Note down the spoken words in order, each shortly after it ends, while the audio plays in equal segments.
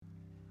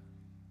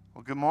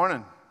Well, good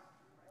morning.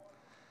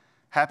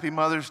 Happy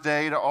Mother's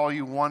Day to all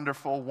you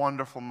wonderful,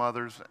 wonderful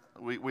mothers.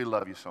 We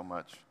love you so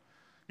much.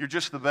 You're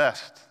just the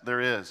best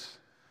there is,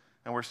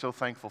 and we're so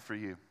thankful for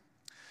you.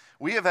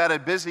 We have had a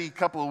busy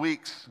couple of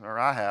weeks, or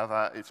I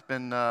have. It's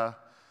been kind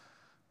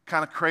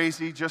of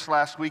crazy. Just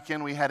last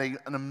weekend, we had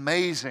an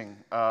amazing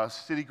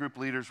city group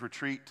leaders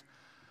retreat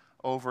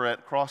over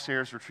at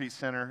Crosshairs Retreat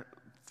Center.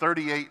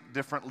 38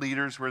 different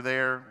leaders were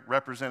there,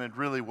 represented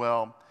really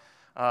well.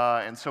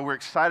 And so we're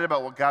excited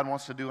about what God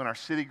wants to do in our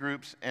city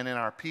groups and in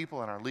our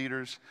people and our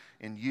leaders,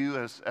 in you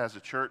as a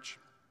church.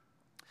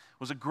 It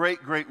was a great,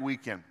 great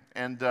weekend.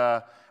 And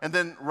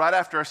then right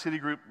after our city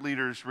group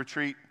leaders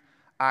retreat,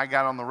 I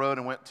got on the road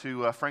and went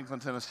to Franklin,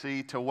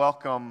 Tennessee to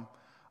welcome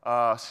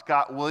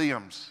Scott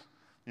Williams.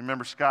 You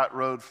remember Scott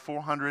rode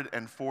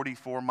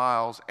 444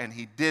 miles, and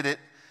he did it.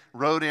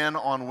 Rode in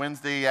on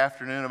Wednesday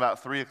afternoon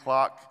about 3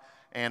 o'clock,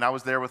 and I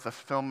was there with a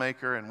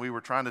filmmaker, and we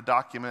were trying to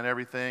document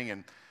everything,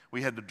 and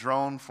we had the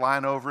drone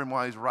flying over him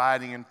while he's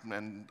riding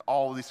and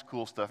all of this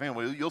cool stuff.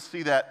 Anyway, you'll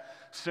see that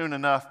soon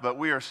enough, but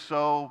we are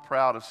so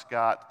proud of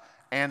Scott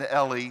and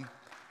Ellie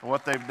and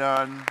what they've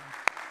done.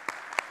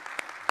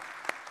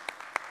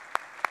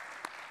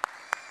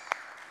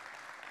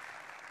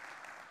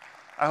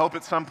 I hope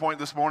at some point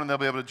this morning they'll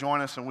be able to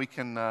join us and we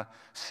can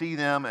see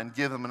them and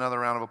give them another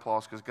round of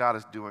applause because God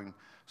is doing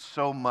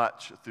so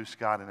much through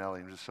Scott and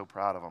Ellie. I'm just so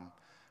proud of them,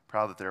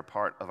 proud that they're a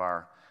part of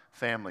our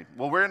family.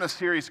 Well, we're in a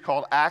series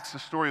called Acts, the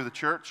Story of the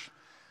Church.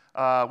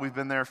 We've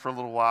been there for a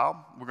little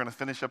while. We're going to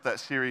finish up that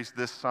series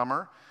this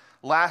summer.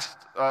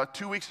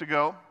 2 weeks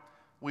ago,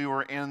 we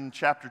were in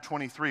chapter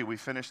 23. We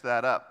finished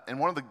that up. And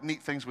one of the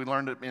neat things we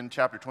learned in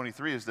chapter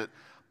 23 is that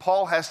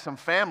Paul has some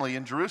family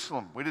in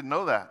Jerusalem. We didn't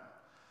know that.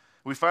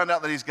 We found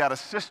out that he's got a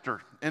sister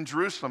in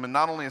Jerusalem, and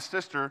not only a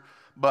sister,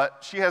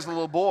 but she has a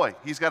little boy.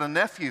 He's got a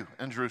nephew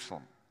in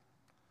Jerusalem.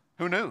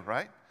 Who knew,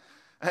 right?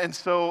 And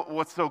so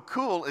what's so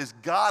cool is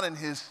God in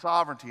his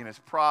sovereignty and his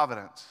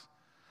providence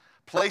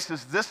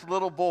places this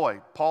little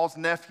boy, Paul's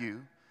nephew,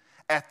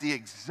 at the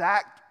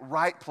exact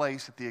right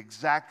place at the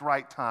exact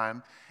right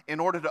time in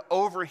order to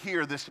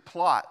overhear this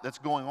plot that's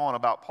going on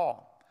about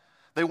Paul.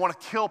 They want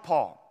to kill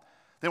Paul.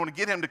 They want to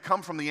get him to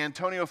come from the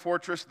Antonia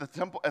fortress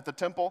at the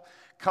temple,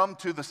 come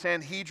to the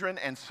Sanhedrin,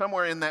 and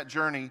somewhere in that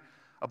journey,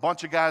 a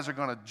bunch of guys are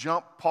going to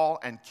jump Paul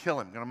and kill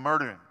him, going to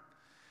murder him.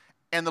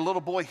 And the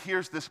little boy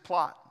hears this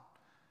plot.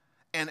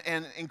 And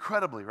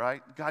incredibly,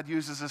 right, God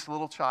uses this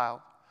little child.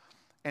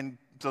 And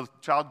the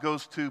child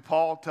goes to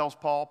Paul tells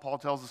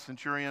the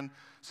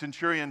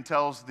centurion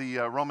tells the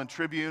Roman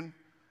tribune,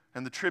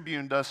 and the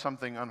tribune does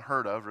something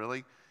unheard of,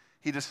 really.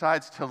 He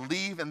decides to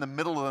leave in the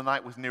middle of the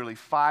night with nearly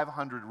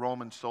 500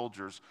 Roman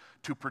soldiers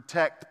to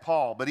protect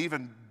Paul, but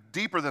even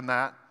deeper than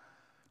that,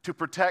 to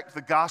protect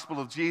the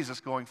gospel of Jesus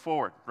going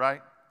forward,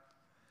 right?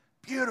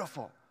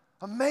 Beautiful,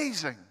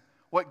 amazing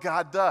what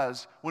God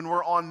does when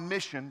we're on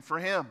mission for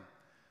him.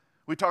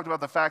 We talked about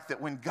the fact that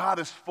when God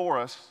is for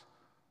us,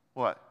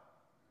 what?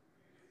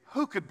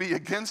 Who could be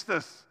against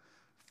us?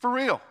 For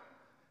real.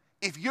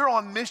 If you're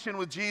on mission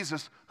with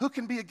Jesus, who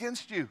can be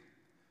against you?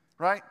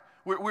 Right?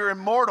 We're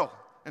immortal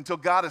until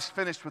God is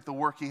finished with the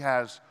work he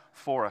has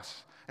for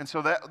us. And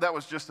so that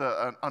was just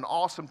an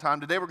awesome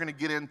time. Today we're going to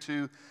get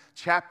into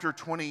chapter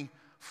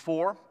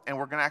 24, and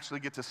we're going to actually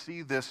get to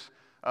see this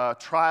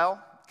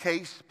trial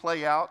case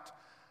play out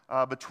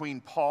between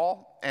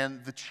Paul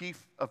and the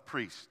chief of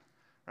priests.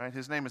 Right?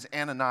 His name is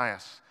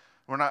Ananias.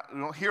 We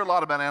don't hear a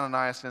lot about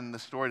Ananias in the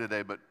story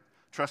today, but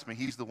trust me,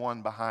 he's the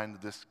one behind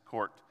this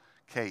court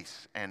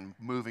case and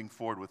moving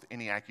forward with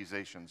any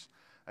accusations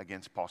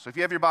against Paul. So if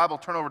you have your Bible,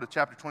 turn over to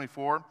chapter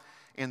 24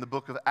 in the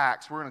book of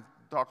Acts. We're going to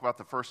talk about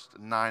the first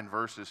 9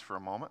 verses for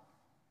a moment.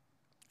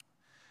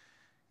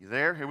 You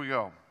there? Here we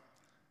go.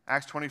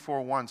 Acts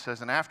 24:1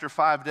 says, "And after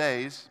 5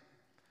 days,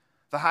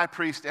 the high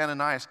priest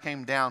Ananias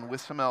came down with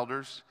some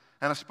elders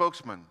and a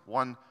spokesman,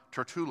 one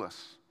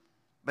Tertullus.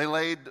 They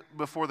laid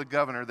before the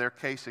governor their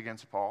case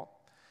against Paul.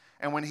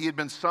 And when he had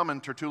been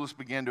summoned, Tertullus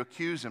began to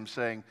accuse him,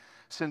 saying,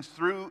 'Since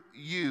through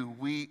you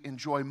we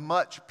enjoy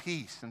much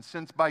peace, and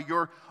since by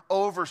your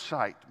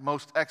oversight,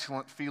 most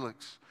excellent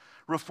Felix,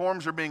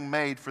 reforms are being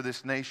made for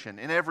this nation,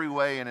 in every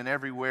way and in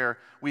everywhere,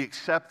 we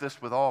accept this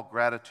with all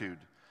gratitude.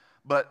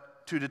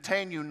 But to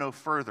detain you no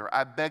further,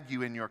 I beg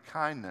you in your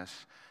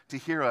kindness to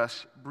hear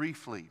us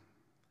briefly.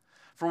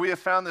 For we have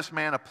found this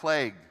man a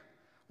plague,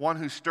 one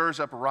who stirs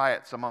up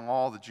riots among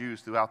all the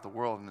Jews throughout the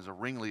world and is a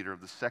ringleader of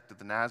the sect of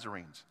the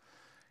Nazarenes.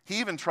 He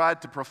even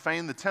tried to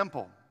profane the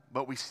temple,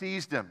 but we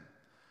seized him.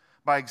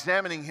 By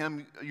examining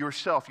him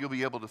yourself, you'll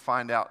be able to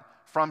find out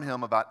from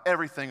him about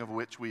everything of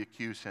which we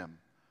accuse him.'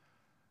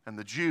 And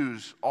the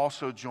Jews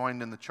also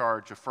joined in the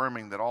charge,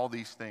 affirming that all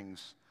these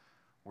things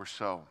were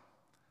so."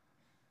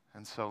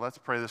 And so let's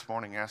pray this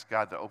morning, ask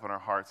God to open our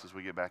hearts as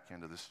we get back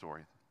into this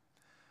story.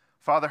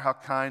 Father, how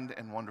kind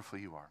and wonderful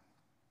you are.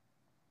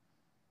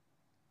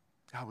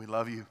 God, we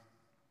love you.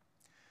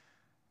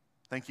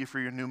 Thank you for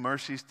your new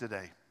mercies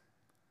today.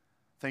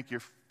 Thank you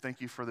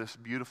for this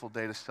beautiful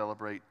day to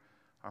celebrate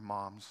our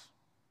moms,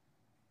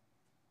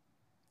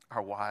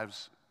 our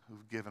wives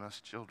who've given us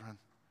children.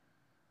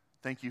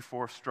 Thank you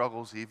for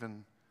struggles,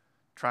 even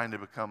trying to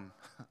become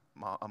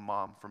a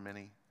mom for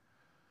many.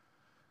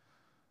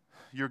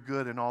 You're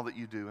good in all that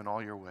you do, in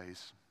all your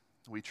ways.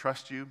 We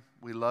trust you.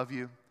 We love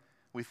you.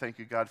 We thank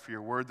you, God, for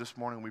your word this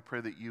morning. We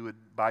pray that you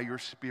would, by your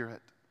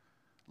Spirit,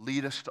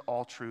 lead us to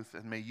all truth,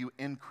 and may you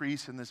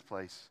increase in this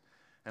place,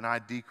 and I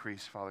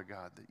decrease, Father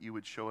God, that you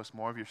would show us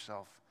more of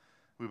yourself.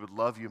 We would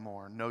love you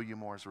more, know you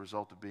more as a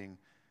result of being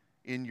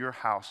in your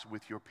house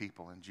with your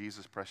people. In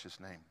Jesus' precious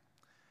name,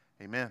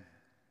 amen.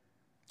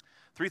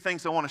 3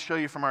 things I want to show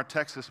you from our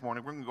text this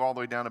morning. We're going to go all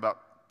the way down to about,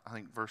 I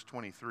think, verse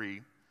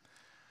 23.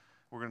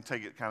 We're going to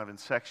take it kind of in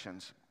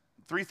sections.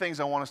 3 things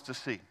I want us to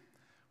see.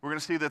 We're going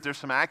to see that there's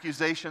some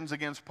accusations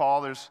against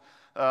Paul. There's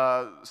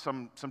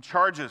some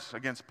charges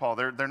against Paul.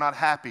 They're not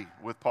happy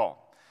with Paul.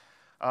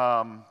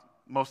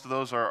 Most of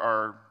those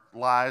are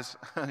lies,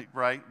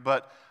 right?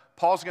 But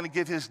Paul's going to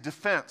give his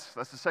defense.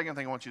 That's the second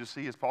thing I want you to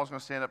see, is Paul's going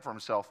to stand up for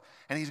himself.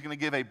 And he's going to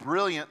give a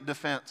brilliant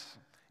defense,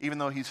 even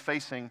though he's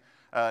facing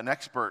an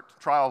expert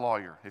trial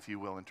lawyer, if you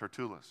will, in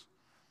Tertullus.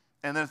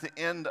 And then at the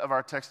end of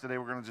our text today,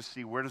 we're going to just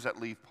see where does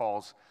that leave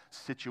Paul's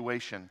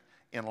situation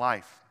in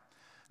life.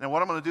 Now,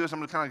 what I'm going to do is I'm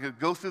going to kind of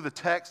go through the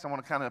text. I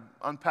want to kind of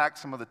unpack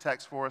some of the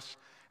text for us.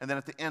 And then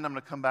at the end, I'm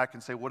going to come back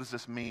and say, what does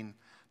this mean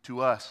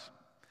to us?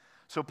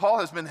 So Paul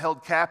has been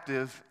held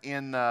captive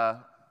in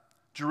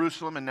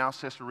Jerusalem and now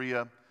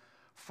Caesarea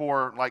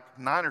for like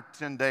 9 or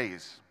 10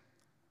 days.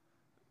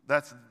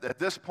 At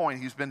this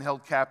point, he's been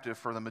held captive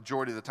for the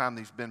majority of the time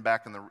that he's been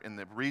back in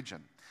the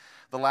region.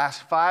 The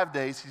last 5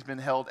 days, he's been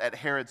held at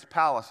Herod's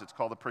palace. It's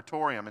called the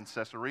Praetorium in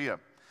Caesarea.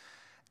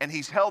 And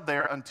he's held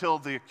there until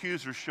the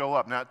accusers show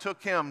up. Now, it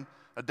took him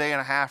a day and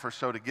a half or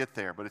so to get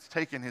there, but it's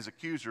taken his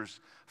accusers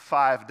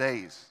 5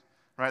 days,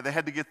 right? They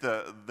had to get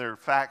their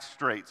facts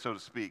straight, so to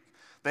speak.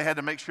 They had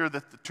to make sure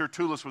that the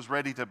Tertullus was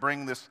ready to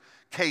bring this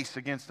case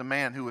against a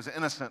man who was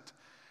innocent.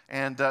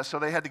 And so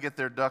they had to get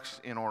their ducks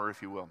in order,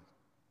 if you will.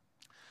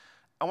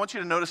 I want you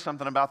to notice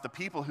something about the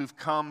people who've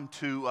come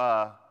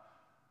to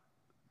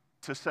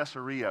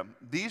Caesarea.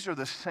 These are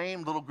the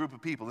same little group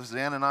of people. This is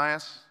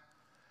Ananias.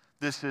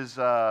 This is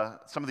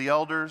some of the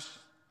elders.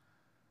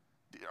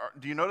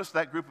 Do you notice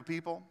that group of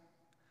people?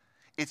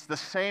 It's the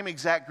same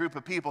exact group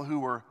of people who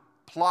were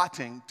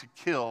plotting to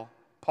kill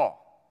Paul.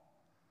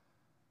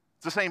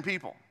 It's the same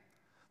people.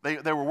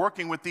 They were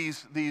working with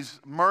these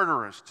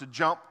murderers to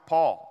jump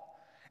Paul.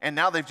 And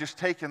now they've just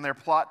taken their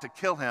plot to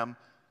kill him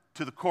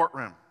to the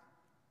courtroom.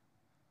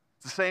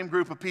 It's the same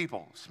group of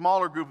people,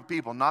 smaller group of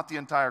people, not the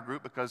entire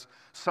group, because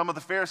some of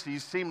the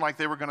Pharisees seemed like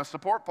they were going to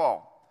support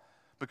Paul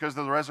because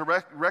of the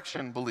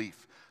resurrection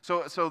belief.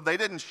 So they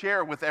didn't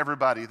share with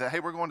everybody that, hey,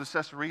 we're going to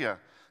Caesarea.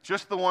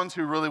 Just the ones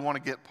who really want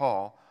to get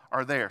Paul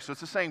are there. So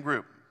it's the same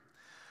group.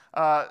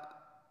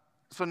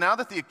 So now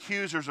that the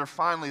accusers are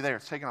finally there,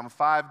 it's taken them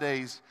 5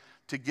 days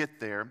to get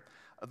there,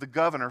 the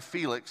governor,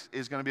 Felix,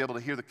 is going to be able to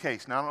hear the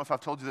case. Now, I don't know if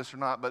I've told you this or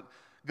not, but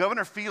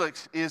Governor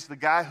Felix is the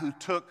guy who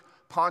took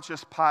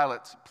Pontius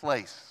Pilate's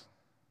place.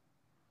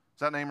 Does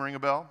that name ring a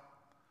bell?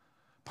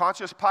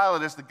 Pontius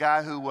Pilate is the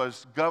guy who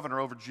was governor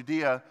over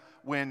Judea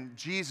when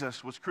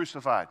Jesus was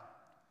crucified.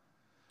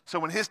 So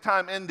when his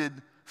time ended,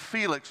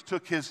 Felix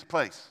took his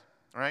place,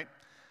 all right?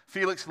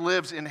 Felix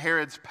lives in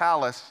Herod's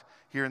palace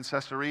here in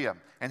Caesarea,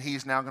 and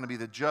he's now going to be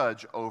the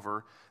judge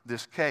over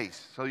this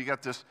case. So you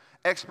got this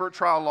expert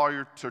trial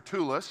lawyer,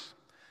 Tertullus.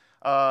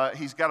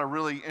 He's got a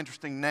really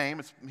interesting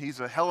name. He's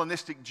a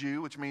Hellenistic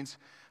Jew, which means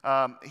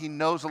he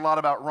knows a lot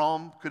about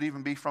Rome, could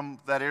even be from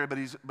that area, but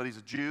he's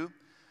a Jew.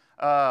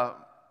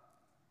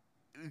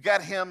 You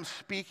got him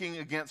speaking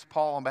against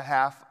Paul on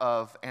behalf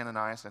of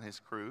Ananias and his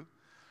crew.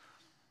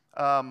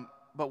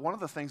 But one of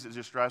the things that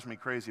just drives me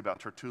crazy about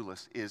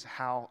Tertullus is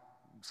how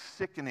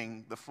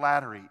sickening the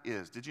flattery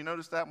is. Did you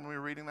notice that when we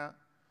were reading that?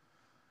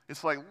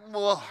 It's like,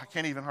 ugh, I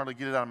can't even hardly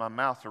get it out of my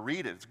mouth to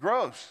read it. It's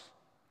gross.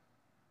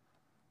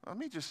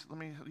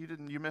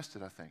 You missed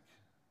it, I think.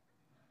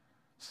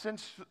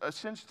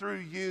 Since through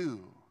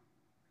you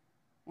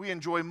we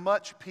enjoy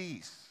much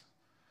peace,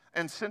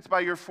 and since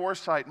by your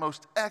foresight,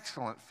 most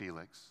excellent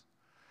Felix,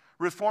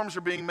 reforms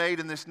are being made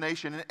in this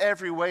nation in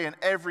every way and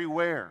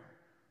everywhere.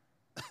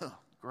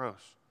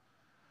 Gross.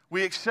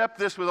 We accept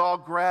this with all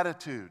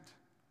gratitude.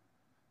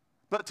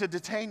 But to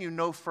detain you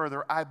no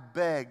further, I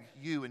beg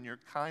you in your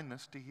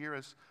kindness to hear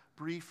us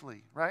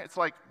briefly, right? It's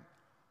like,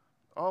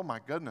 oh my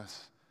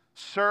goodness,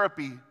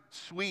 syrupy,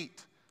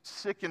 sweet,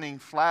 sickening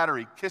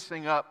flattery,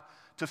 kissing up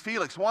to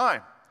Felix. Why?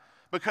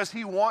 Because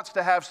he wants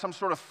to have some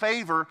sort of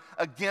favor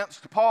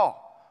against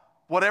Paul.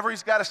 Whatever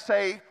he's got to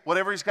say,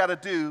 whatever he's got to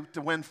do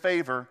to win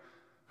favor,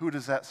 who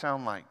does that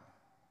sound like?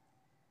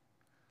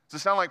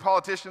 Does it sound like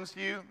politicians to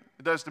you?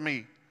 It does to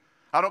me.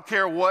 I don't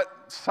care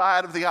what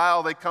side of the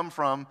aisle they come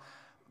from.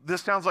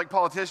 This sounds like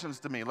politicians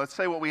to me. Let's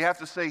say what we have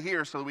to say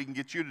here so that we can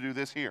get you to do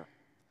this here.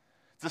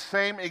 It's the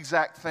same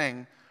exact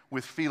thing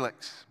with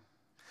Felix.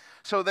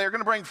 So they're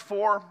going to bring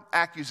 4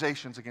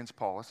 accusations against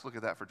Paul. Let's look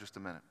at that for just a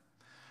minute.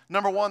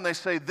 Number 1, they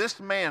say this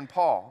man,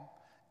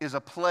 Paul, is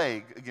a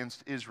plague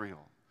against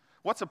Israel.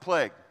 What's a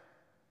plague?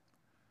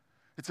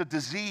 It's a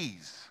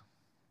disease,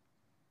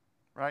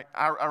 right?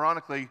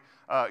 Ironically,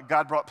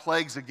 God brought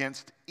plagues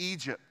against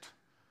Egypt,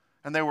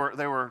 and they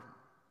were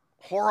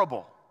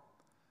horrible.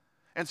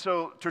 And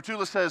so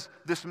Tertullus says,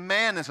 this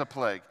man is a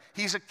plague.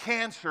 He's a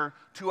cancer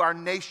to our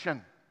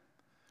nation.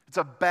 It's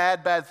a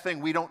bad, bad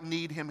thing. We don't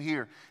need him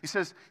here. He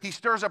says he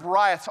stirs up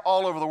riots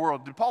all over the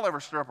world. Did Paul ever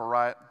stir up a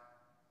riot?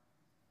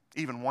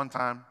 Even one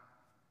time?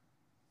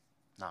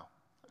 No.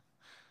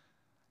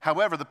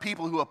 However, the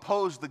people who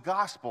opposed the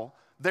gospel,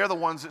 they're the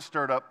ones that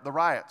stirred up the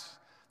riots.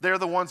 They're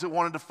the ones that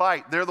wanted to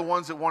fight. They're the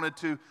ones that wanted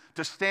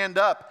to stand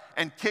up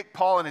and kick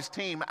Paul and his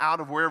team out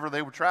of wherever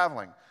they were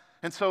traveling.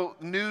 And so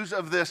news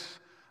of this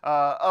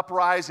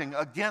uprising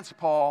against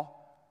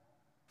Paul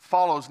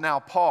follows now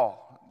Paul.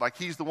 Like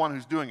he's the one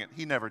who's doing it.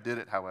 He never did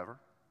it, however.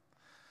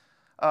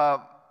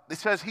 It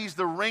says he's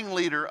the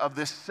ringleader of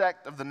this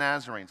sect of the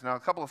Nazarenes. Now, a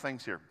couple of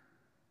things here.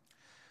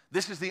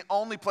 This is the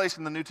only place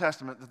in the New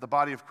Testament that the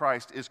body of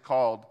Christ is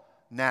called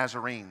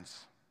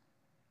Nazarenes.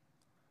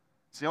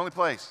 It's the only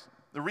place.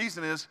 The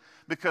reason is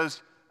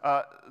because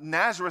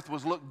Nazareth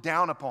was looked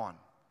down upon.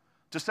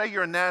 To say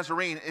you're a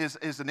Nazarene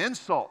is an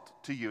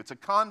insult to you. It's a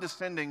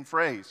condescending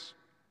phrase.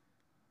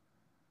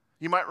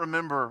 You might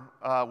remember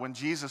when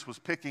Jesus was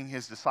picking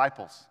his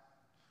disciples,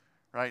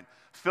 right?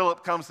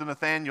 Philip comes to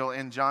Nathanael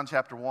in John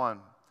chapter 1,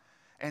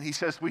 and he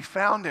says, we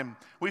found him.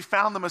 We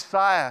found the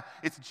Messiah.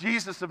 It's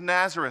Jesus of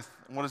Nazareth.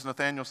 And what does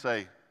Nathanael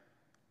say?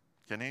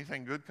 Can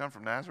anything good come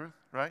from Nazareth,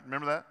 right?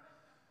 Remember that?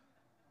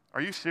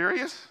 Are you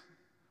serious?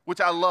 Which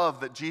I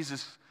love that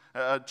Jesus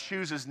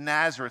chooses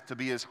Nazareth to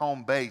be his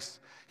home base.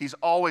 He's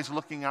always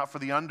looking out for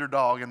the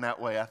underdog in that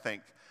way, I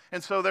think.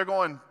 And so they're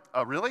going,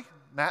 really?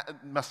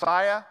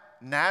 Messiah?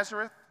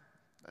 Nazareth?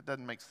 That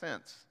doesn't make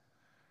sense.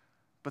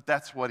 But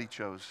that's what he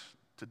chose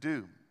to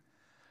do.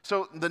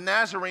 So the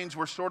Nazarenes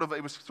were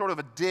it was sort of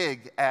a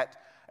dig at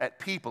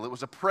people. It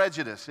was a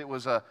prejudice. It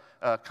was a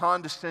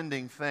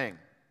condescending thing.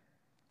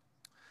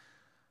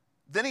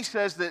 Then he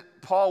says that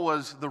Paul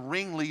was the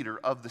ringleader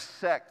of the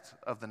sect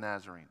of the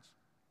Nazarenes.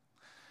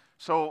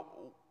 So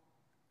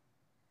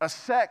a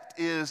sect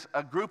is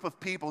a group of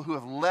people who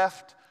have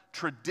left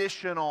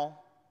traditional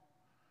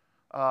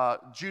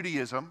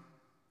Judaism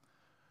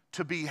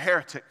to be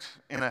heretics,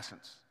 in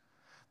essence.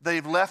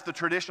 They've left the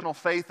traditional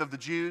faith of the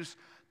Jews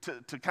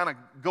to kind of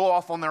go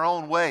off on their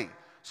own way.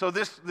 So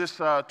this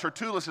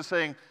Tertullus is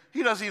saying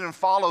he doesn't even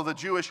follow the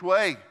Jewish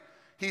way.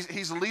 He's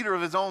the leader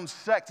of his own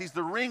sect. He's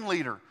the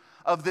ringleader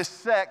of this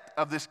sect,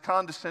 of this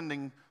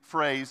condescending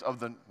phrase of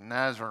the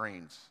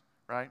Nazarenes,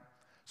 right?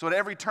 So at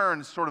every turn,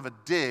 it's sort of a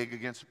dig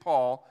against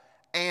Paul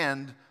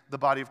and the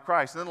body of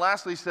Christ. And then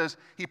lastly, he says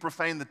he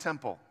profaned the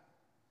temple.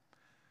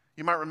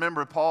 You might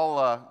remember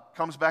Paul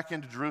comes back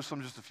into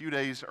Jerusalem just a few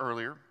days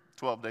earlier,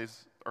 12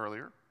 days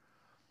earlier.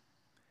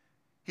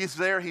 He's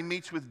there, he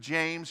meets with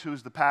James,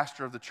 who's the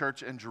pastor of the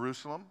church in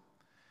Jerusalem.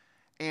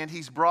 And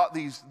he's brought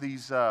these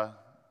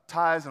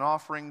tithes and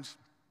offerings.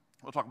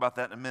 We'll talk about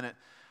that in a minute.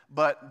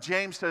 But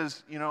James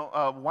says,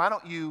 why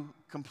don't you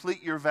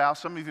complete your vow?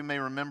 Some of you may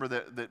remember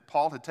that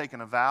Paul had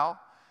taken a vow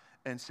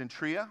in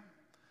Centuria.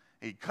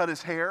 He cut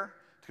his hair.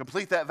 To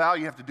complete that vow,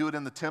 you have to do it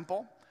in the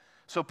temple.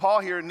 So Paul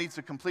here needs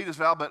to complete his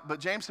vow, but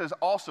James says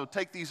also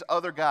take these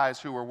other guys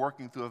who are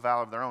working through a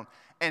vow of their own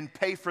and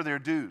pay for their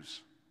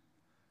dues,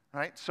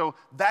 right? So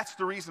that's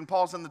the reason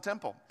Paul's in the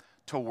temple,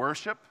 to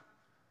worship,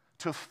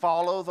 to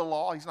follow the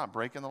law. He's not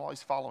breaking the law,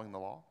 he's following the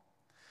law.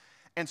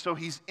 And so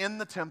he's in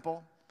the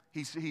temple.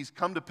 He's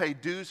come to pay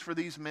dues for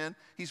these men.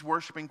 He's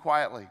worshiping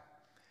quietly.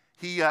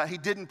 He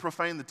didn't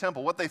profane the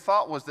temple. What they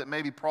thought was that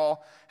maybe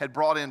Paul had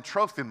brought in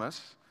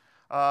Trophimus,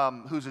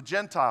 who's a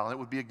Gentile, and it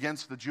would be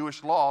against the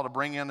Jewish law to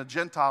bring in a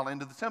Gentile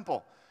into the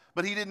temple.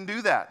 But he didn't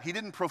do that. He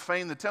didn't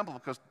profane the temple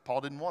because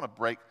Paul didn't want to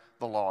break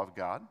the law of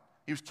God.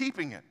 He was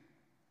keeping it.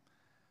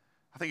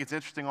 I think it's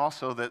interesting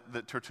also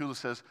that Tertullus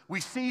says,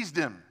 we seized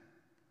him.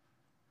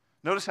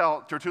 Notice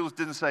how Tertullus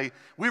didn't say,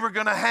 we were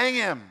going to hang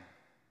him.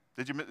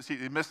 Did you see?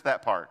 You missed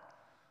that part.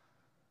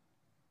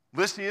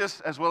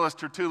 Lysias as well as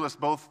Tertullus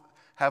both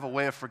have a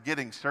way of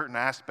forgetting certain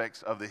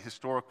aspects of the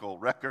historical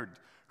record,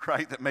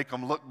 right, that make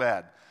them look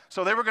bad.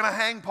 So they were going to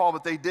hang Paul,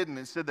 but they didn't.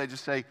 Instead, they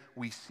just say,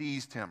 we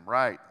seized him.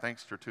 Right,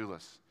 thanks,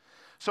 Tertullus.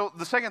 So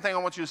the second thing I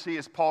want you to see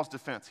is Paul's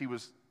defense. He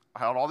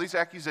had all these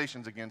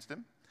accusations against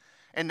him,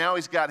 and now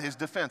he's got his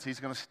defense. He's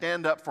going to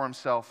stand up for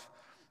himself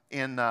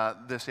in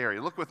this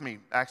area. Look with me,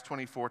 Acts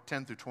 24,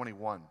 10 through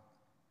 21.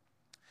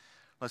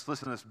 Let's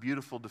listen to this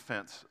beautiful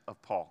defense of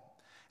Paul.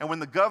 And when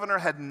the governor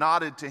had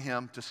nodded to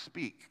him to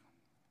speak,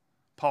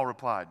 Paul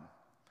replied,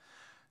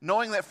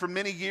 knowing that for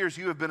many years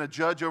you have been a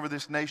judge over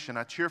this nation,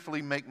 I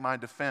cheerfully make my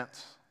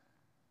defense.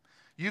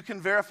 You can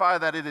verify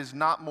that it is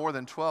not more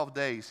than 12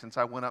 days since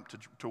I went up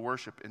to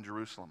worship in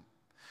Jerusalem.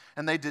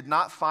 And they did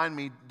not find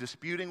me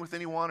disputing with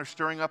anyone or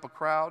stirring up a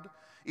crowd,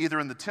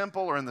 either in the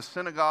temple or in the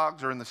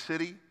synagogues or in the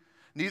city.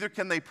 Neither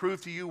can they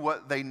prove to you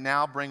what they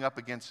now bring up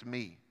against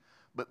me.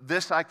 But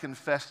this I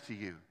confess to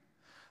you,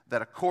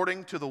 that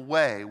according to the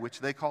way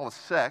which they call a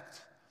sect,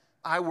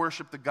 I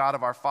worship the God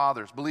of our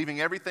fathers, believing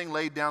everything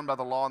laid down by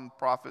the law and the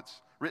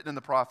prophets written in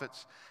the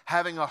prophets,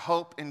 having a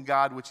hope in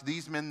God which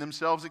these men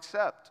themselves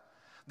accept,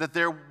 that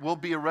there will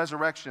be a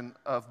resurrection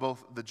of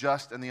both the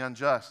just and the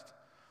unjust.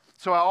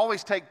 So I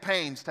always take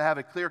pains to have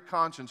a clear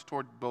conscience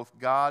toward both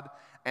God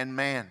and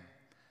man.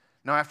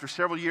 Now after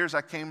several years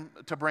I came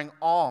to bring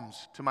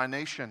alms to my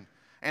nation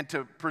and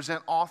to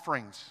present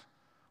offerings.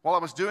 While I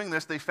was doing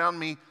this, they found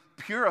me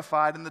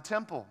purified in the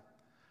temple,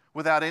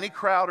 without any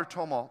crowd or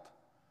tumult.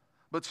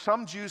 But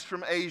some Jews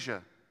from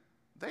Asia,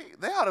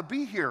 they ought to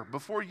be here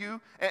before you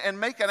and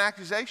make an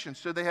accusation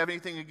should they have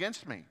anything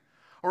against me.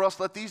 Or else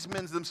let these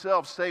men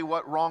themselves say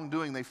what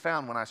wrongdoing they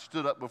found when I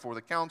stood up before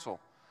the council.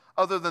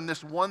 Other than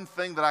this one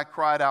thing that I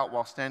cried out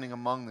while standing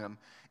among them,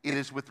 it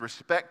is with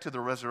respect to the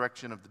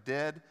resurrection of the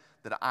dead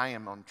that I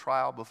am on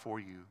trial before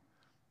you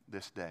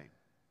this day.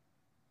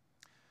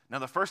 Now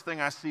the first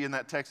thing I see in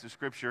that text of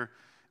Scripture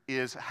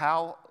is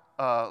how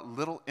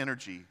little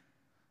energy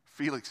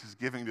Felix is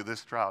giving to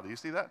this trial. Do you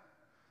see that?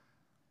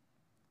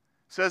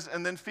 It says,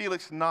 and then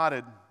Felix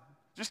nodded.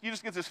 You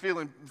just get this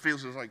feeling,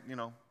 Felix is like,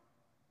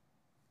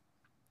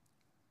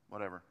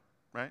 whatever,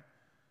 right?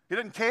 He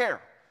doesn't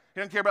care. He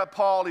doesn't care about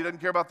Paul. He doesn't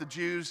care about the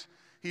Jews.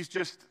 He's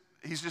just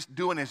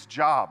doing his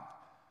job.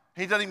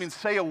 He doesn't even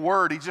say a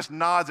word. He just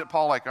nods at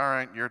Paul like, all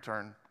right, your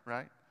turn,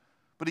 right?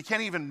 But he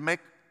can't even make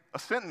a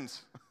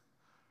sentence.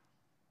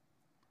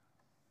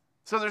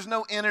 So there's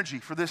no energy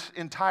for this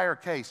entire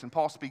case, and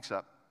Paul speaks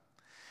up.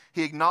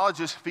 He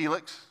acknowledges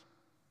Felix.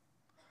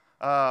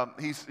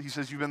 He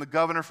says, you've been the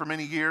governor for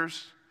many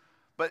years.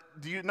 But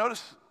do you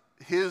notice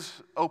his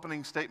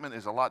opening statement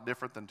is a lot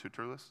different than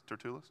Tertullus?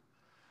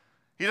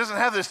 He doesn't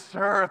have this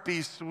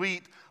syrupy,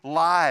 sweet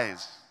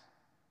lies.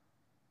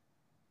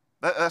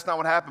 That's not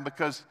what happened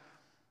because,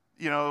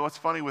 what's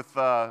funny with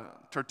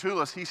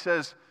Tertullus, he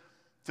says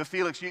to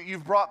Felix,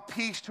 you've brought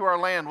peace to our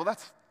land. Well,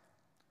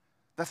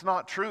 that's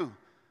not true.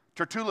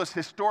 Tertullus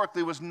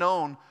historically was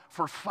known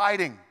for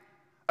fighting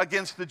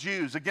against the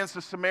Jews, against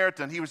the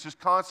Samaritan. He was just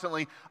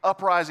constantly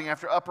uprising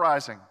after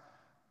uprising.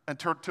 And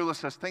Tertullus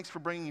says, thanks for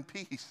bringing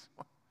peace.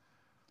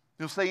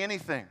 He'll say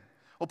anything.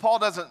 Well, Paul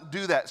doesn't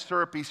do that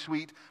syrupy,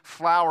 sweet,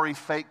 flowery,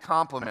 fake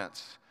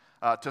compliments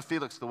to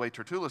Felix the way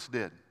Tertullus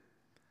did.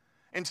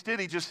 Instead,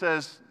 he just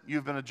says,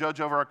 you've been a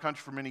judge over our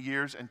country for many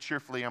years, and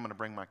cheerfully I'm going to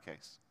bring my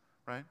case,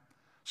 right?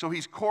 So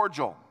he's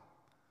cordial,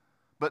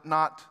 but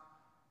not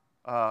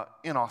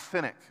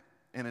inauthentic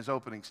in his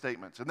opening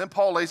statements. And then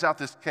Paul lays out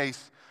this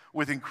case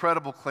with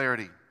incredible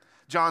clarity.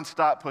 John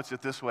Stott puts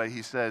it this way.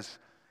 He says,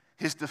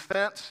 his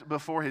defense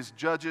before his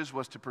judges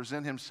was to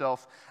present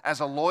himself as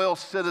a loyal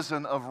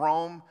citizen of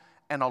Rome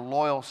and a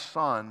loyal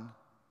son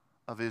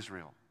of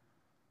Israel.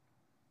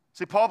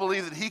 See, Paul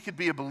believed that he could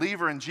be a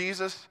believer in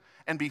Jesus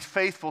and be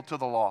faithful to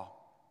the law.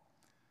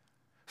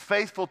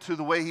 Faithful to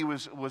the way he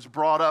was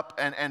brought up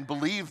and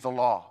believe the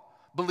law.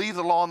 Believe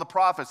the law and the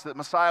prophets that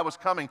Messiah was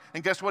coming.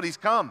 And guess what? He's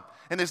come.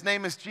 And his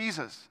name is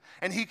Jesus.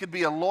 And he could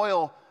be a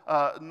loyal,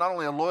 not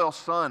only a loyal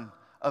son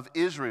of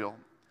Israel,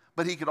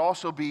 but he could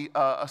also be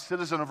a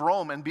citizen of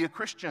Rome and be a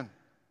Christian.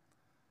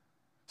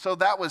 So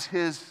that was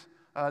his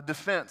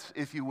defense,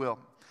 if you will.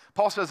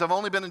 Paul says, I've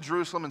only been in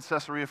Jerusalem and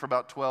Caesarea for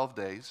about 12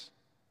 days.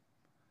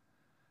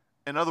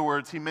 In other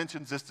words, he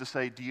mentions this to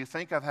say, do you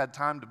think I've had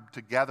time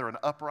to gather an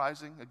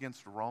uprising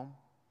against Rome?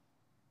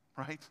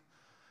 Right?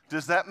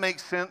 Does that make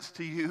sense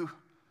to you?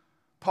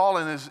 Paul,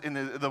 in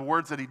the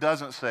words that he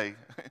doesn't say,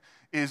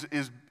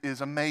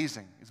 is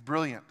amazing. It's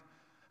brilliant.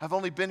 I've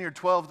only been here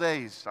 12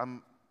 days.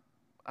 I'm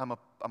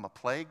a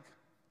plague,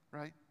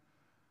 right?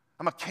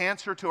 I'm a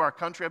cancer to our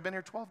country. I've been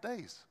here 12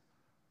 days.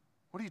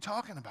 What are you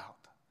talking about?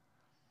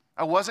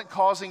 I wasn't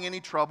causing any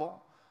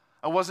trouble.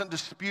 I wasn't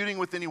disputing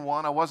with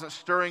anyone. I wasn't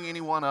stirring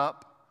anyone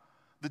up.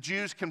 The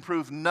Jews can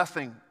prove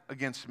nothing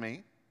against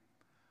me,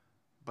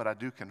 but I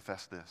do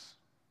confess this.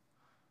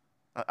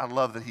 I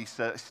love that he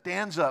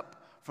stands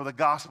up for the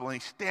gospel,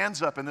 and he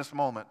stands up in this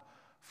moment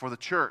for the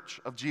church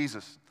of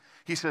Jesus.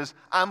 He says,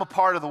 I'm a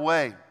part of the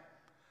way.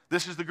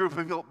 This is the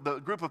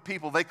group of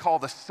people they call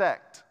the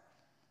sect.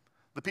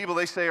 The people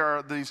they say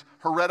are these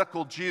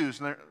heretical Jews,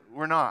 and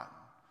we're not.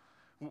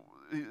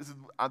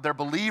 They're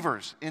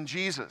believers in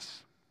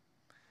Jesus.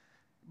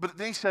 But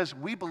then he says,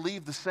 we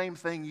believe the same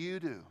thing you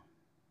do.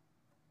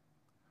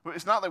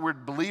 It's not that we're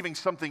believing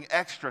something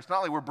extra. It's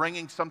not like we're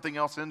bringing something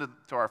else into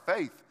our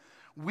faith.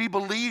 We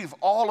believe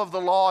all of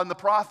the law and the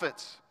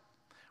prophets.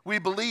 We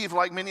believe,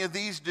 like many of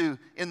these do,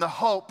 in the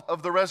hope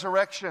of the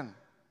resurrection.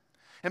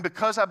 And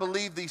because I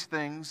believe these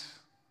things,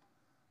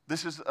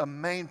 this is a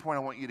main point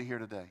I want you to hear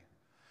today.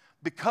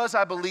 Because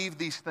I believe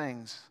these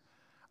things,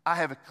 I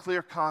have a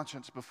clear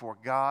conscience before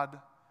God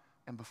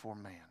and before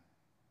man.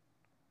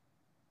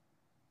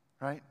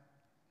 Right?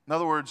 In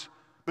other words,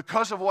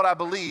 because of what I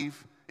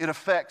believe, it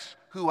affects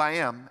who I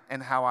am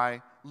and how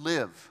I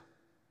live.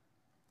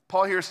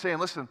 Paul here is saying,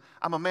 listen,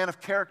 I'm a man of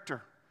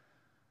character.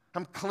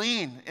 I'm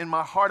clean in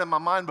my heart and my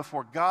mind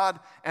before God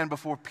and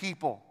before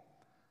people.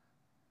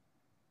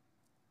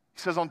 He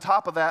says, on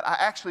top of that, I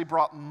actually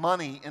brought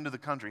money into the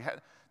country.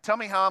 Tell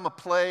me how I'm a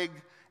plague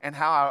and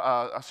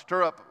how I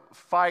stir up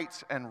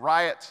fights and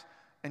riots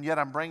and yet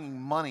I'm bringing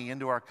money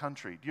into our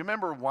country. Do you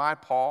remember why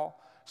Paul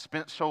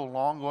spent so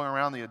long going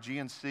around the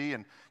Aegean Sea?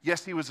 And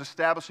yes, he was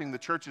establishing the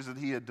churches that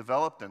he had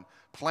developed and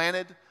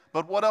planted,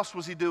 but what else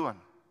was he doing?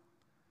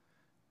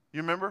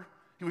 You remember?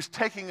 He was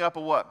taking up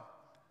a what?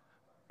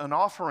 An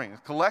offering, a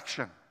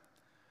collection.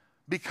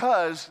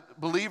 Because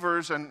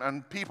believers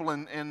and people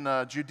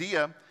in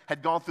Judea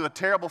had gone through a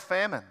terrible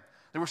famine.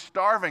 They were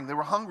starving, they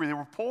were hungry, they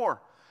were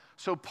poor.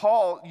 So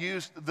Paul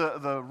used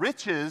the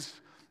riches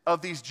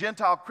of these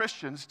Gentile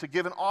Christians to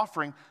give an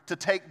offering to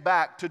take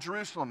back to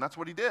Jerusalem. That's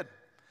what he did.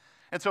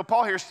 And so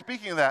Paul here,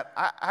 speaking of that,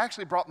 I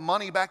actually brought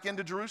money back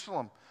into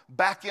Jerusalem,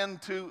 back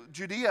into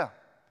Judea.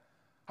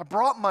 I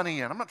brought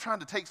money in. I'm not trying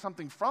to take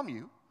something from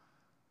you.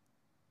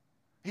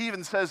 He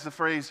even says the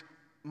phrase,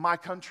 my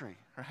country,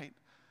 right?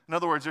 In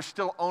other words, there's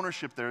still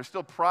ownership there. There's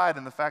still pride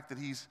in the fact that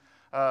he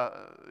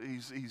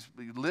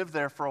lived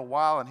there for a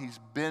while and he's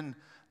been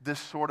this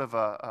sort of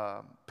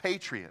a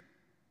patriot.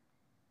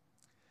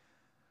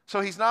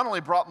 So he's not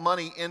only brought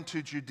money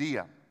into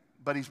Judea,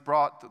 but he's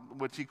brought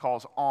what he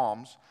calls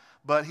alms,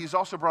 but he's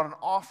also brought an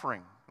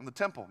offering from the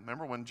temple.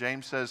 Remember when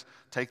James says,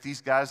 take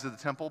these guys to the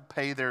temple,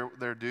 pay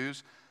their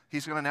dues,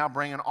 he's going to now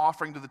bring an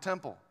offering to the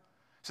temple.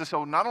 He says,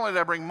 so not only did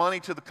I bring money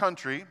to the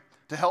country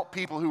to help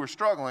people who were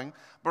struggling,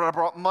 but I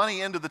brought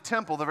money into the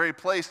temple, the very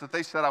place that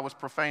they said I was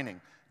profaning.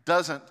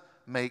 Doesn't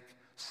make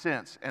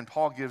sense. And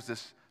Paul gives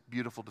this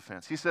beautiful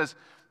defense. He says,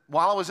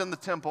 while I was in the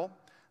temple,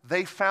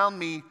 they found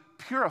me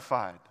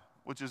purified,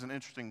 which is an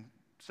interesting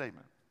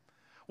statement.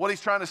 What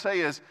he's trying to say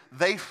is,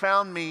 they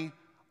found me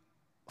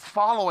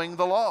following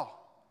the law.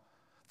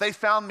 They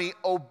found me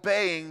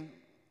obeying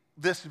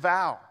this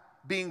vow,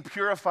 being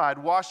purified,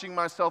 washing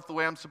myself the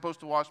way I'm supposed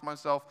to wash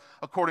myself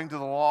according to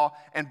the law,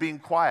 and being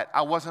quiet.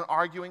 I wasn't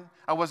arguing.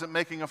 I wasn't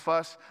making a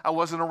fuss. I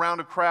wasn't around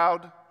a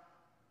crowd.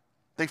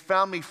 They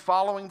found me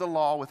following the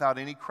law without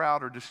any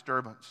crowd or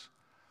disturbance.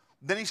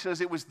 Then he says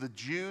it was the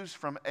Jews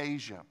from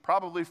Asia,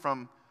 probably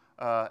from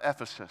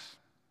Ephesus.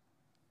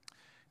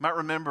 You might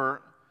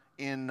remember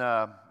in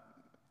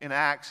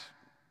Acts,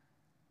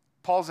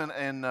 Paul's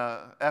in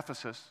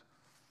Ephesus.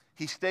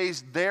 He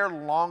stays there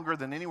longer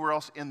than anywhere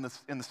else in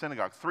the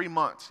synagogue. 3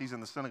 months he's in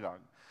the synagogue,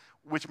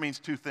 which means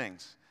two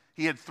things.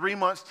 He had 3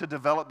 months to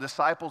develop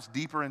disciples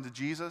deeper into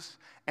Jesus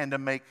and to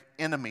make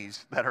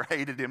enemies that are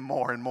hated him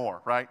more and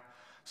more, right?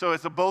 So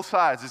it's both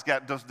sides. He's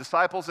got those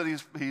disciples that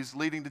he's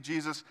leading to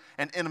Jesus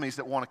and enemies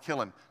that want to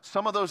kill him.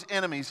 Some of those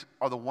enemies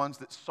are the ones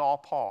that saw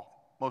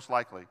Paul, most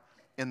likely,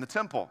 in the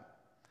temple.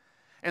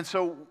 And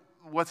so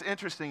what's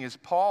interesting is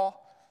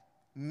Paul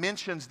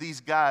mentions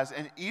these guys,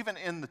 and even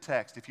in the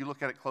text, if you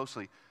look at it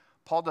closely,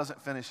 Paul doesn't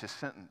finish his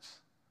sentence.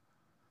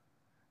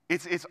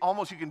 It's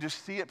almost, you can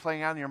just see it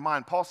playing out in your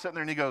mind. Paul's sitting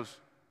there and he goes,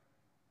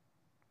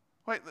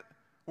 wait,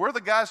 where are the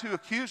guys who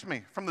accused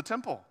me from the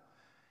temple?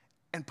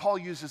 And Paul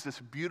uses this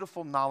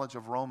beautiful knowledge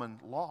of Roman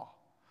law.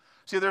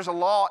 See, there's a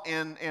law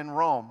in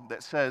Rome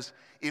that says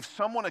if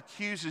someone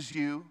accuses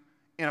you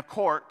in a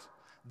court,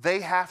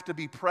 they have to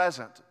be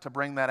present to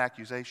bring that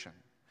accusation.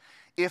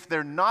 If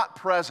they're not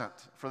present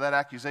for that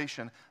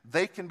accusation,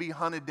 they can be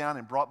hunted down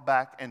and brought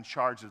back and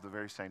charged of the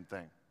very same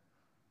thing.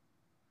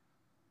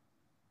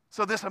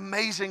 So this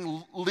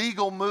amazing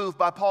legal move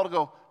by Paul to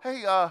go,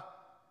 hey,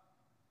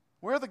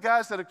 where are the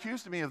guys that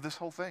accused me of this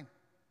whole thing?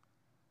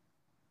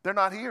 They're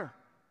not here.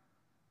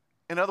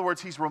 In other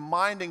words, he's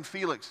reminding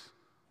Felix,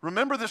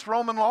 remember this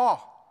Roman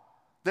law.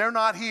 They're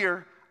not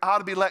here. I ought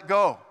to be let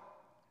go.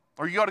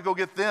 Or you ought to go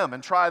get them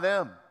and try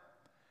them.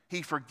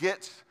 He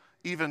forgets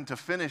even to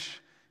finish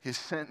his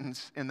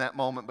sentence in that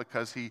moment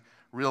because he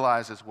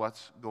realizes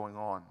what's going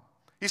on.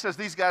 He says,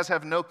 these guys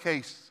have no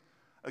case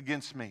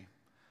against me.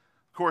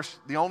 Of course,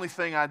 the only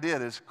thing I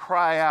did is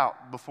cry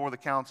out before the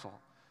council.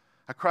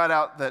 I cried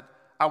out that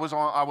I was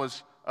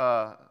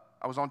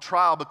on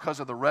trial because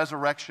of the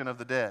resurrection of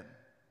the dead.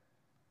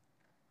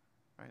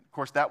 Right? Of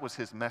course, that was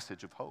his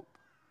message of hope.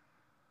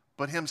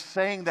 But him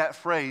saying that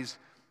phrase,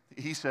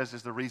 he says,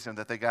 is the reason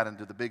that they got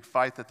into the big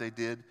fight that they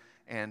did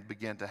and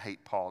began to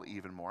hate Paul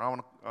even more. I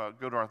want to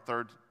go to our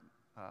third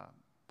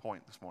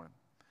point this morning.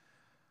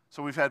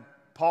 So we've had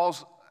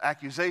Paul's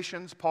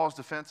accusations, Paul's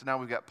defense, and now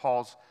we've got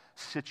Paul's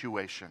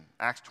situation.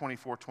 Acts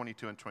 24,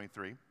 22, and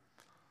 23.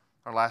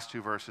 Our last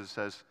two verses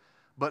says,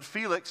 but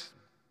Felix,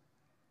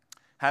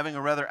 having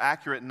a rather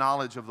accurate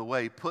knowledge of the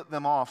way, put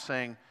them off,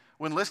 saying,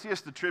 when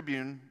Lysias the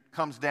tribune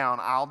comes down,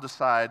 I'll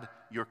decide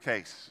your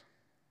case.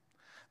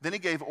 Then he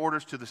gave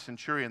orders to the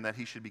centurion that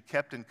he should be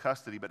kept in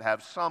custody, but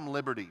have some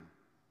liberty,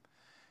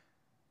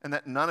 and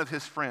that none of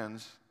his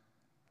friends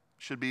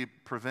should be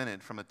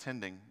prevented from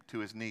attending to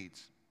his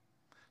needs.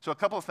 So a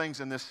couple of things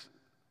in this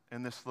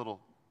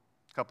little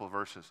couple of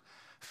verses.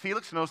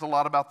 Felix knows a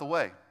lot about the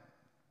way.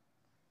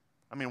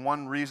 I mean,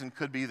 one reason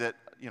could be that,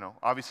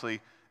 obviously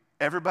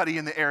everybody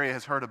in the area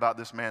has heard about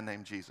this man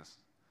named Jesus.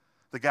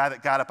 The guy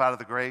that got up out of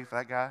the grave,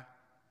 that guy.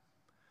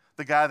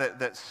 The guy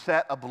that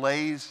set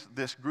ablaze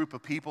this group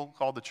of people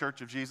called the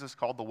Church of Jesus,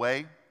 called the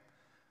Way.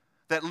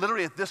 That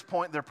literally at this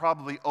point, there are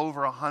probably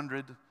over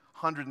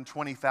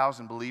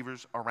 120,000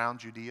 believers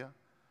around Judea.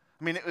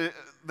 I mean,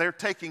 they're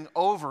taking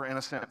over in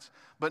a sense,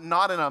 but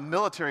not in a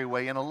military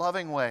way, in a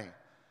loving way.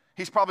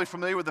 He's probably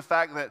familiar with the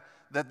fact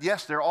that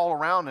yes, they're all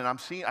around, and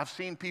I've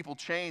seen people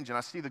change, and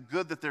I see the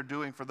good that they're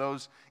doing for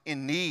those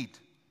in need.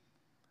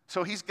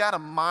 So he's got a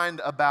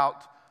mind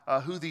about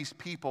who these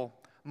people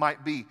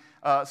might be.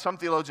 Some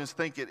theologians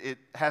think it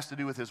has to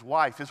do with his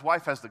wife. His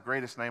wife has the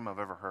greatest name I've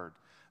ever heard,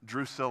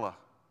 Drusilla.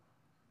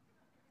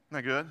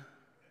 Isn't that good?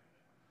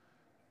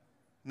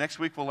 Next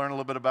week we'll learn a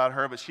little bit about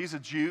her, but she's a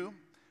Jew,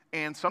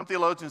 and some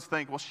theologians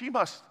think, well, she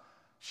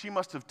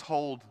must have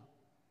told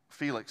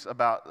Felix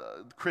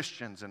about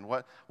Christians and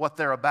what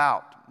they're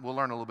about. We'll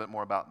learn a little bit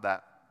more about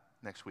that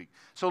next week.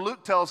 So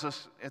Luke tells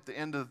us at the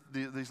end of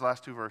these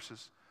last two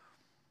verses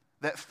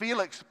that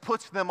Felix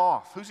puts them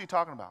off. Who's he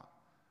talking about?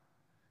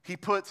 He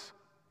puts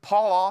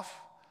Paul off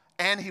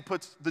and he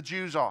puts the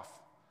Jews off.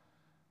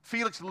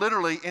 Felix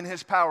literally, in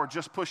his power,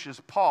 just pushes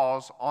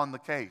pause on the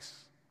case.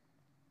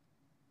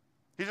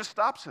 He just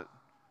stops it.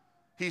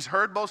 He's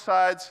heard both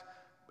sides.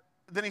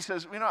 Then he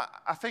says,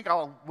 I think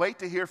I'll wait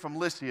to hear from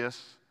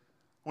Lysias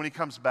when he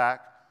comes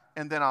back,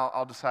 and then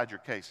I'll decide your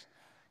case.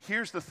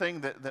 Here's the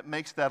thing that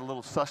makes that a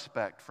little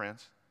suspect,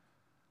 friends.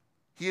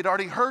 He had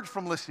already heard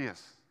from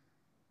Lysias.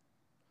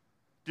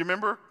 Do you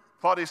remember?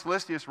 Claudius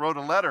Lysias wrote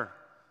a letter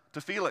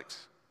to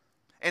Felix.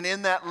 And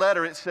in that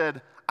letter it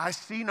said, I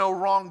see no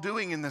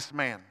wrongdoing in this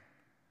man.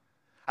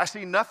 I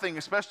see nothing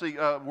especially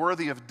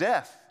worthy of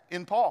death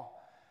in Paul.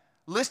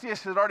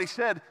 Lysias had already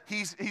said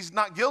he's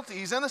not guilty,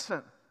 he's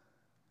innocent.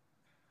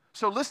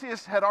 So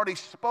Lysias had already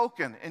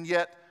spoken, and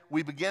yet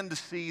we begin to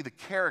see the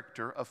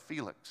character of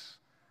Felix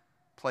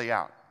play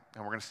out.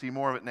 And we're going to see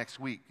more of it next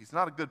week. He's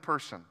not a good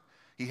person.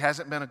 He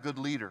hasn't been a good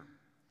leader.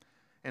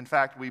 In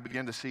fact, we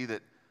begin to see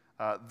that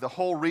the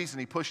whole reason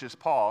he pushes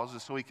pause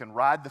is so he can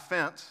ride the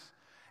fence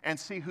and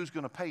see who's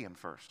going to pay him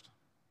first.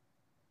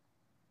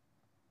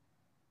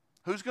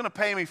 Who's going to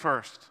pay me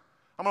first?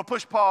 I'm going to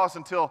push pause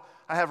until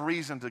I have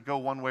reason to go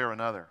one way or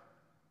another.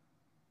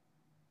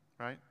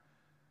 Right?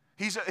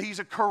 He's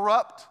a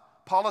corrupt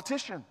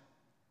politician.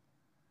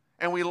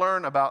 And we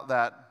learn about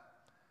that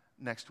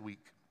next week.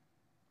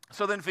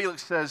 So then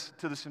Felix says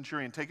to the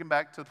centurion, take him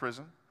back to the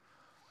prison,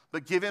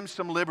 but give him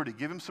some liberty,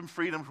 give him some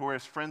freedom to where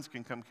his friends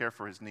can come care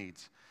for his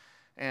needs.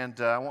 And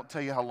I won't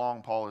tell you how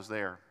long Paul is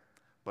there,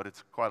 but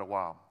it's quite a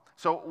while.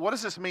 So what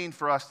does this mean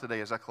for us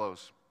today as I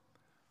close?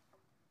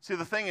 See,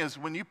 the thing is,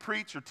 when you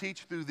preach or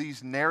teach through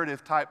these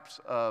narrative types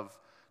of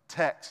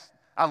texts,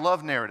 I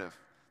love narrative.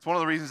 It's one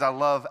of the reasons I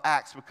love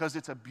Acts, because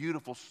it's a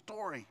beautiful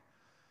story.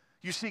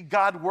 You see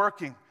God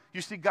working.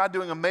 You see God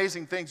doing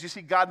amazing things. You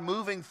see God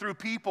moving through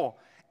people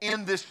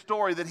in this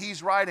story that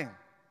he's writing.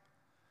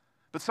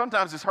 But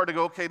sometimes it's hard to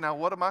go, okay, now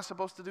what am I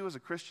supposed to do as a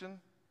Christian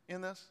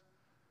in this?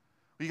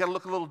 Well, you got to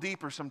look a little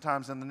deeper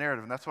sometimes in the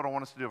narrative, and that's what I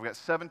want us to do. We've got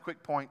 7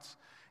 quick points,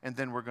 and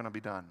then we're going to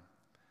be done.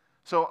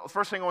 So the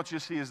first thing I want you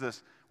to see is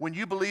this. When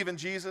you believe in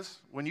Jesus,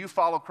 when you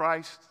follow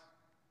Christ,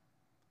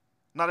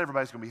 not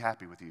everybody's going to be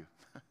happy with you.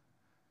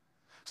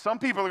 Some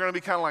people are going to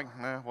be kind of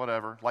like,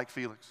 whatever, like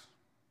Felix.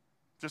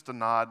 Just a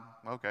nod.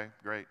 Okay,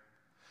 great.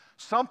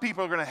 Some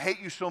people are going to hate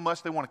you so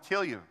much they want to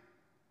kill you.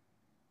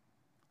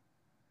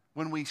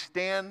 When we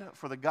stand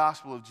for the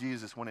gospel of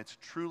Jesus, when it's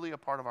truly a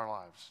part of our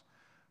lives,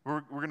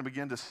 we're going to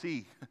begin to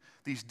see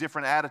these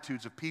different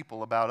attitudes of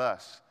people about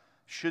us.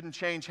 Shouldn't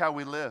change how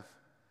we live.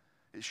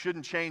 It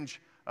shouldn't change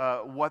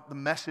what the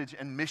message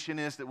and mission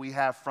is that we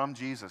have from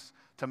Jesus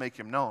to make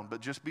him known.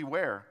 But just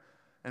beware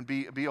and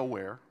be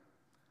aware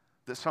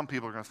that some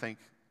people are going to think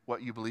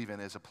what you believe in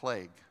is a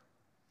plague.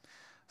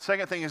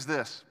 Second thing is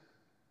this.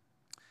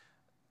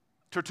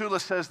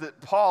 Tertullus says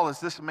that Paul is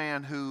this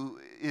man who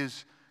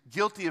is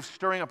guilty of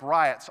stirring up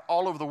riots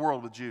all over the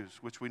world with Jews,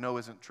 which we know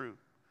isn't true.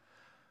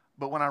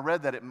 But when I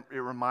read that, it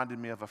reminded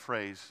me of a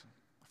phrase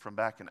from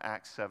back in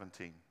Acts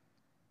 17.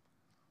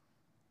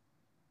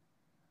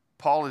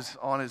 Paul is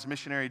on his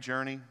missionary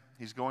journey.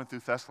 He's going through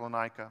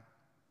Thessalonica.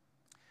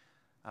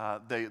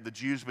 The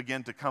Jews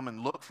begin to come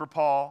and look for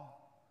Paul.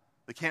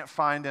 They can't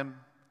find him.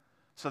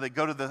 So they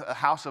go to the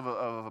house of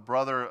a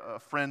brother, a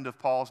friend of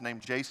Paul's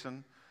named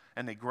Jason,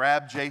 and they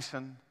grab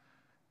Jason.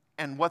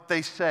 And what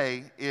they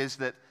say is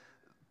that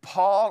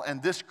Paul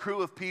and this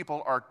crew of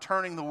people are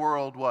turning the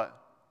world what?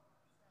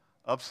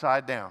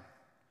 Upside down.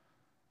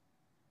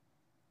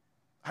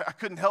 I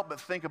couldn't help but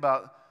think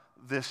about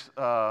this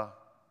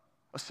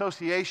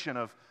association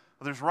of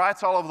there's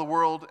riots all over the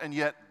world, and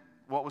yet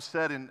what was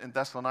said in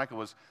Thessalonica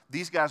was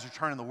these guys are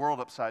turning the world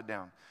upside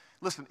down.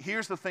 Listen,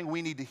 here's the thing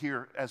we need to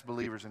hear as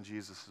believers in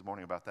Jesus this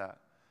morning about that.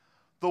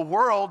 The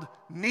world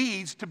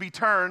needs to be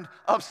turned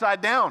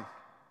upside down.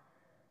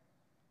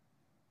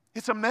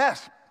 It's a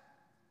mess.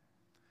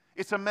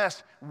 It's a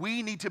mess.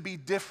 We need to be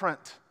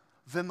different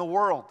than the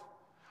world.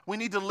 We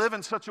need to live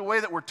in such a way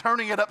that we're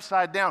turning it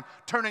upside down,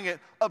 turning it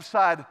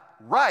upside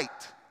right,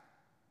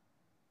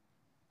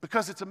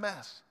 because it's a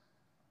mess.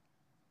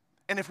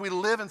 And if we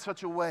live in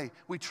such a way,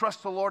 we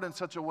trust the Lord in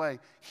such a way,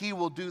 he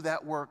will do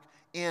that work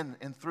in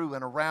and through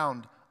and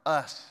around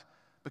us,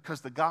 because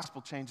the gospel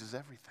changes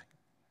everything.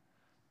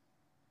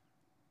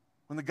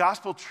 When the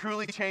gospel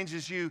truly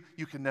changes you,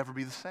 you can never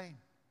be the same.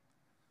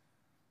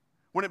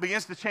 When it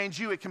begins to change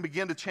you, it can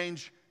begin to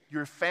change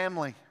your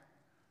family,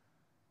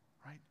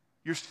 right?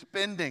 Your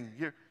spending,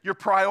 your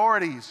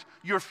priorities,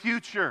 your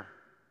future,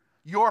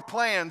 your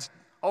plans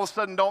all of a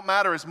sudden don't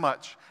matter as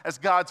much as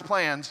God's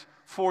plans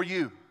for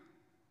you.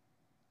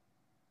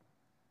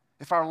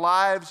 If our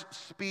lives,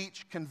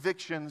 speech,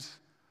 convictions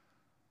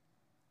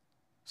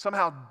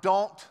somehow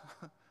don't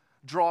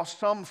draw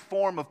some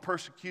form of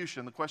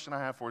persecution, the question I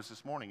have for us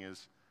this morning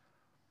is,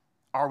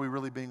 are we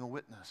really being a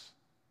witness?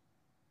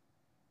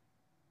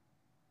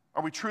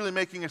 Are we truly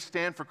making a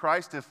stand for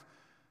Christ? If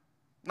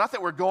not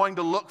that we're going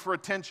to look for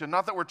attention,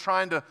 not that we're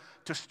trying to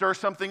stir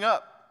something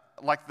up,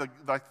 like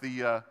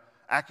the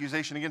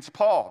accusation against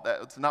Paul.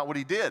 That's not what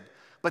he did.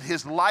 But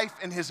his life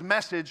and his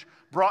message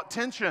brought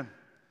tension.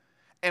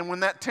 And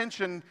when that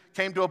tension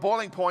came to a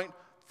boiling point,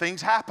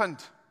 things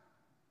happened.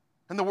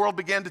 And the world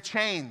began to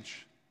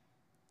change.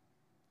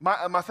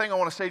 My thing I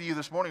want to say to you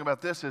this morning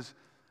about this is,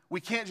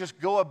 we can't just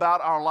go about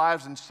our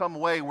lives in some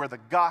way where the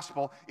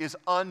gospel is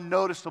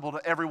unnoticeable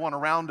to everyone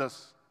around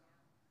us.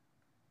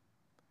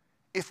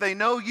 If they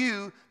know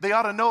you, they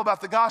ought to know about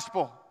the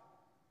gospel.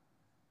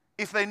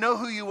 If they know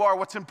who you are,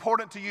 what's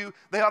important to you,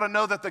 they ought to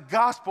know that the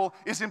gospel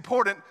is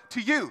important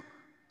to you.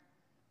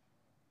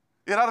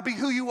 It ought to be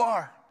who you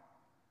are.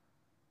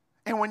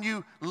 And when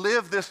you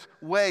live this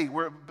way,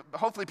 where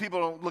hopefully people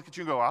don't look at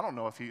you and go, I don't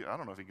know if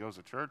he goes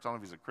to church, I don't know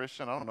if he's a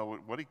Christian, I don't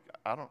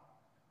know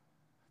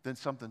then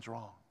something's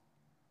wrong.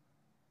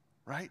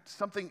 Right?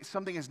 Something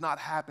is not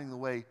happening the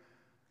way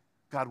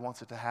God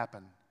wants it to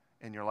happen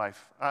in your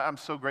life. I'm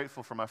so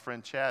grateful for my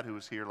friend Chad, who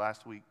was here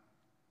last week.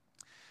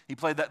 He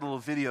played that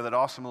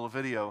awesome little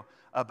video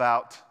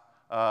about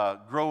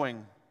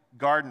growing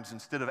gardens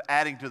instead of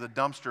adding to the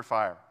dumpster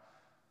fire.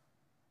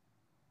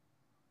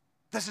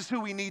 This is who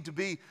we need to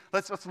be.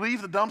 Let's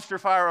leave the dumpster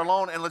fire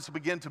alone and let's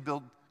begin to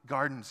build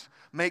gardens,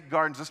 make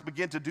gardens. Let's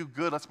begin to do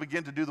good. Let's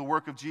begin to do the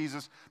work of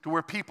Jesus to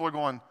where people are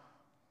going,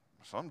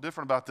 something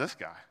different about this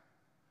guy.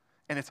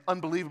 And it's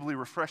unbelievably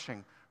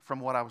refreshing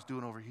from what I was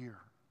doing over here.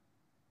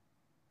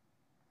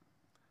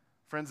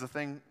 Friends, the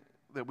thing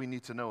that we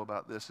need to know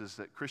about this is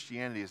that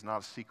Christianity is not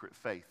a secret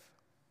faith.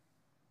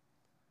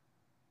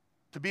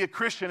 To be a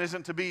Christian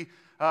isn't to be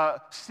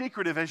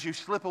secretive as you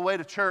slip away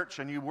to church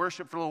and you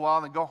worship for a little while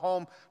and then go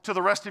home to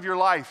the rest of your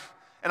life.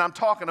 And I'm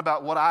talking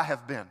about what I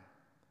have been.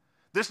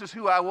 This is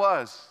who I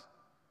was.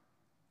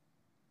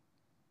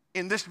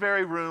 In this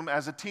very room,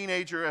 as a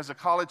teenager, as a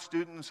college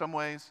student in some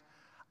ways,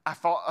 I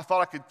thought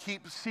I could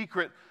keep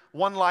secret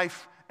one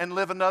life and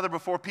live another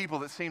before people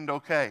that seemed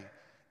okay.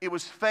 It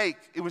was fake.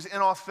 It was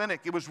inauthentic.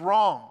 It was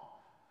wrong.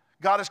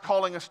 God is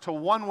calling us to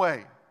one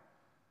way,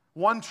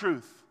 one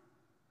truth,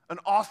 an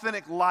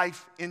authentic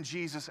life in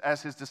Jesus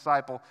as his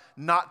disciple,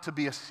 not to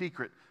be a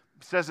secret.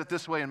 It says it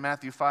this way in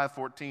Matthew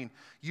 5:14.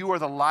 You are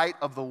the light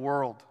of the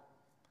world.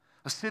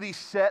 A city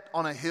set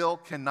on a hill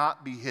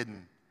cannot be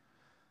hidden.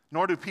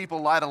 Nor do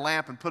people light a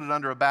lamp and put it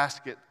under a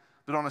basket,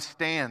 but on a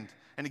stand,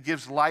 and it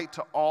gives light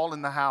to all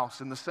in the house.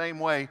 In the same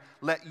way,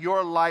 let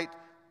your light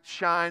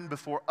shine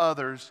before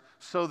others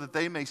so that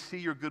they may see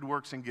your good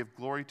works and give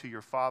glory to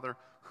your Father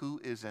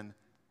who is in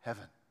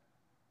heaven.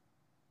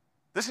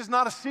 This is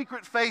not a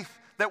secret faith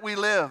that we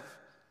live.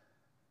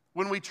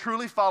 When we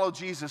truly follow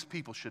Jesus,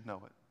 people should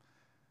know it.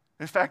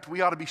 In fact, we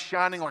ought to be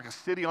shining like a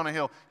city on a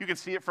hill. You can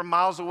see it from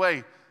miles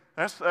away.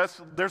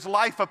 There's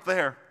life up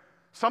there.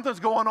 Something's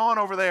going on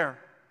over there.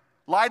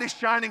 Light is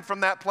shining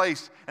from that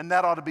place, and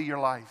that ought to be your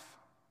life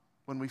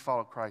when we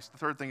follow Christ. The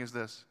third thing is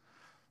this.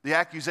 The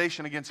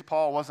accusation against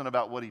Paul wasn't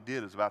about what he did,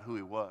 it was about who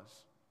he was.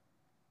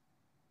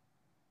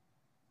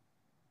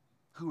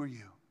 Who are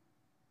you?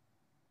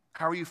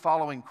 How are you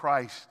following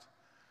Christ?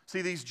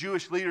 See, these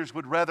Jewish leaders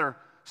would rather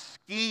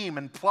scheme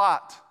and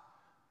plot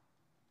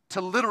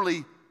to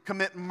literally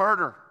commit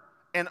murder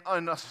and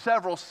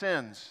several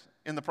sins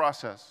in the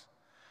process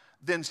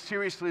than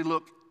seriously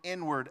look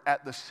inward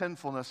at the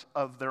sinfulness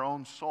of their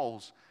own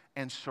souls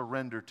and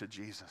surrender to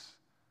Jesus.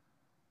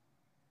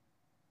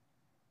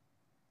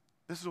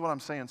 This is what I'm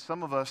saying.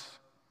 Some of us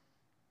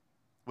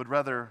would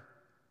rather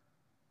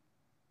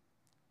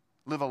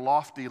live a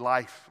lofty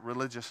life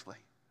religiously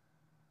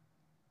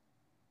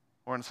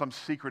or in some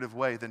secretive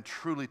way than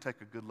truly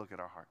take a good look at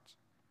our hearts.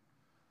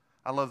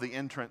 I love the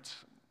entrance.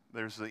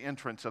 There's the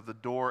entrance of the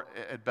door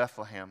at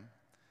Bethlehem.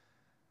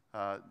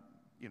 The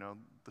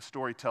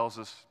story tells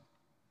us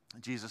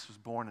Jesus was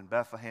born in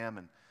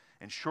Bethlehem,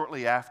 and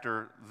shortly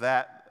after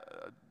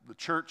that, the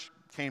church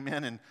came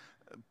in and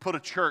put a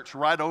church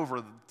right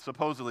over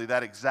supposedly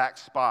that exact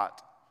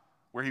spot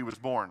where he was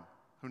born.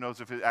 Who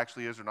knows if it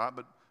actually is or not,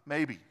 but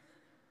maybe.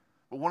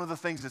 But one of the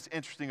things that's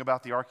interesting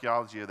about the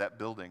archaeology of that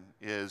building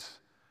is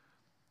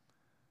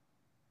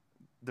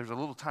there's a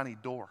little tiny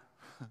door.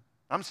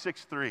 I'm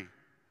 6'3",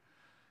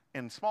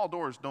 and small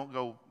doors don't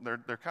go, they're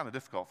kind of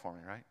difficult for me,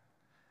 right?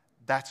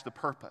 That's the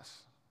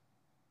purpose.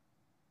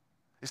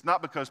 It's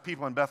not because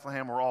people in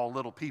Bethlehem were all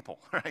little people,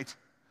 right?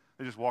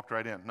 They just walked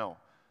right in. No.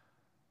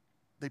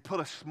 They put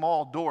a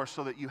small door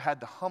so that you had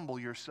to humble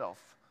yourself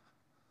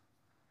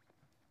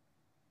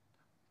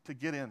to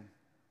get in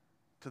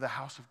to the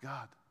house of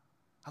God.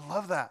 I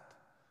love that.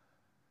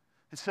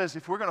 It says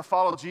if we're going to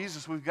follow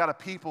Jesus, we've got to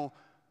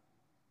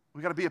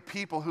be a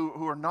people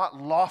who are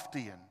not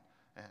lofty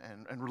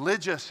and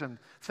religious and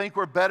think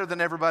we're better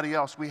than everybody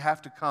else. We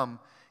have to come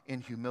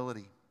in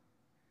humility.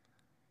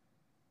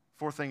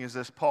 Fourth thing is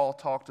this: Paul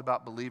talked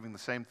about believing the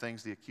same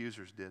things the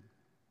accusers did.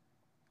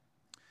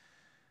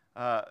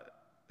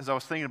 As I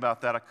was thinking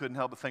about that, I couldn't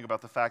help but think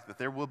about the fact that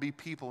there will be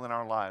people in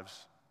our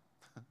lives,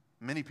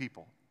 many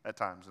people at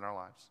times in our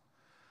lives,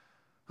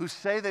 who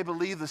say they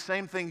believe the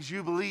same things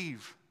you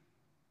believe,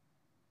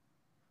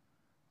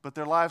 but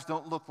their lives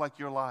don't look like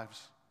your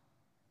lives.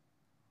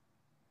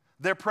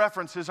 Their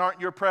preferences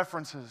aren't your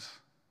preferences.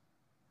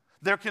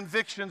 Their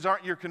convictions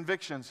aren't your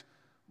convictions.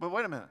 But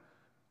wait a minute.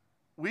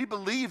 We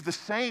believe the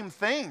same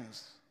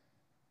things.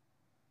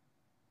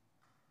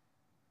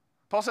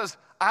 Paul says,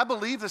 I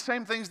believe the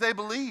same things they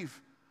believe.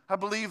 I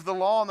believe the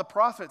law and the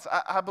prophets.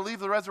 I believe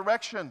the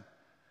resurrection.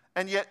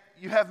 And yet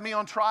you have me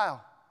on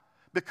trial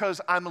because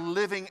I'm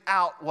living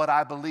out what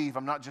I believe.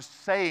 I'm not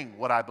just saying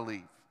what I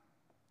believe.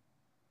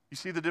 You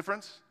see the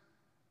difference?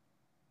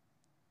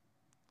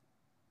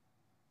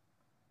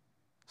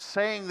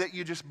 Saying that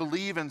you just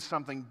believe in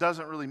something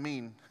doesn't really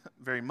mean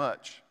very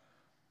much.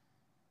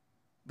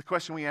 The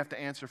question we have to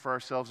answer for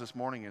ourselves this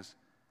morning is,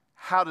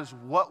 how does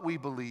what we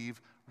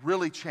believe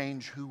really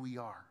change who we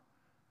are?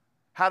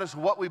 How does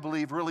what we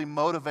believe really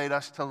motivate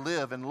us to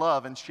live and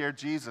love and share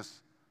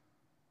Jesus?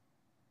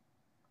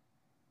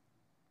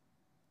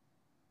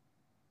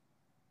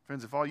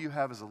 Friends, if all you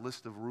have is a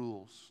list of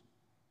rules,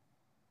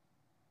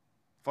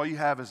 if all you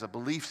have is a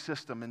belief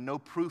system and no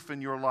proof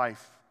in your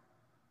life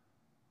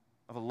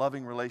of a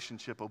loving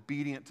relationship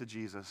obedient to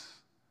Jesus,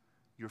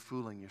 you're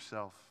fooling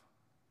yourself.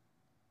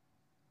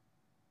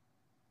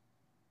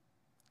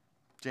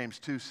 James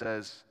 2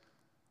 says,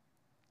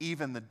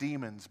 even the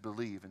demons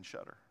believe and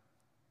shudder.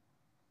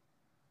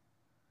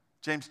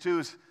 James 2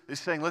 is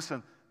saying,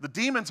 listen, the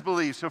demons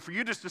believe. So for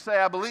you just to say,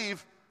 I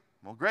believe,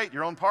 well, great,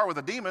 you're on par with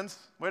the demons.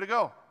 Way to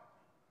go.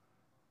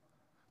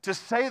 To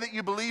say that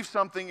you believe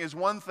something is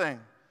one thing.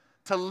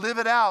 To live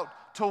it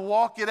out, to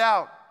walk it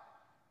out,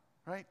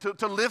 right?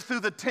 To live through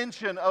the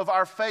tension of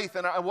our faith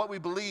and what we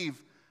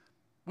believe.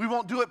 We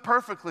won't do it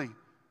perfectly.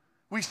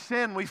 We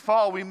sin, we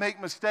fall, we make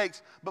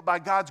mistakes, but by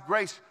God's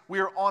grace, we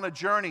are on a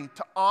journey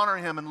to honor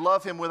Him and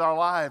love Him with our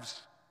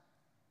lives.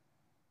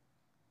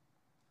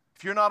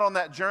 If you're not on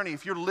that journey,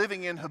 if you're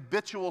living in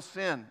habitual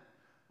sin,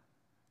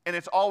 and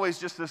it's always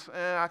just this,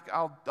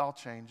 I'll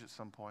change at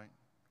some point.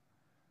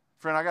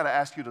 Friend, I got to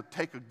ask you to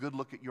take a good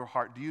look at your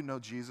heart. Do you know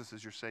Jesus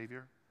as your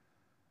Savior?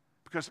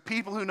 Because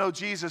people who know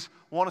Jesus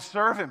want to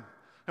serve Him.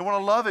 They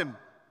want to love Him.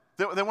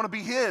 They want to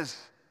be His.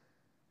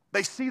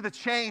 They see the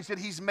change that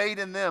He's made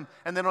in them,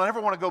 and they don't ever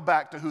want to go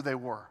back to who they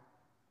were.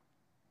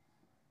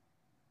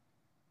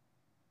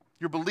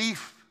 Your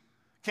belief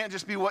can't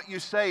just be what you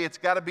say. It's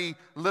got to be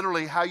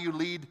literally how you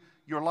lead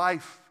your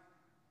life.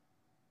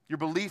 Your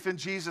belief in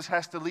Jesus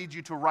has to lead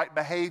you to right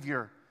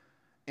behavior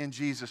in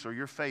Jesus, or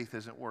your faith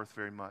isn't worth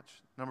very much.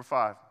 Number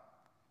 5.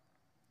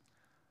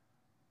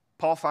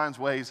 Paul finds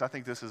ways, I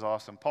think this is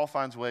awesome. Paul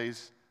finds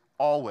ways,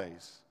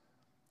 always,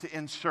 to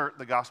insert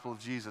the gospel of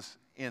Jesus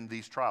in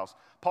these trials.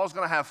 Paul's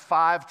going to have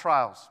 5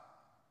 trials.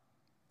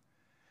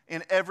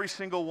 In every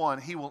single one,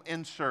 he will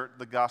insert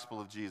the gospel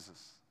of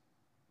Jesus.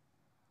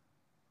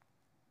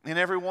 In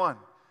every one.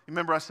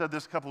 Remember I said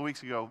this a couple of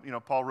weeks ago.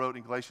 Paul wrote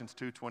in Galatians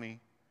 2:20. He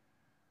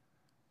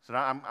said,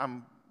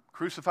 I'm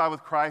crucified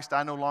with Christ.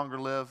 I no longer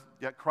live,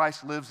 yet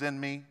Christ lives in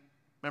me.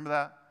 Remember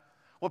that?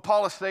 What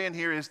Paul is saying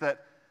here is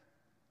that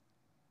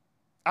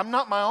I'm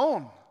not my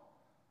own.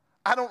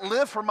 I don't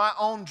live for my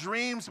own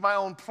dreams, my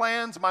own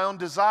plans, my own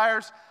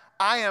desires.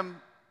 I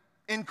am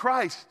in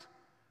Christ.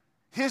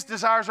 His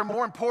desires are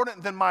more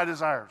important than my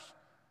desires.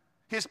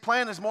 His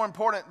plan is more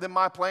important than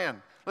my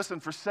plan. Listen,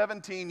 for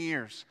 17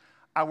 years,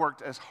 I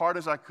worked as hard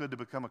as I could to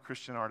become a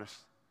Christian artist.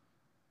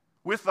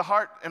 With the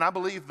heart, and I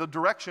believe the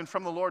direction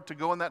from the Lord to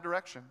go in that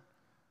direction.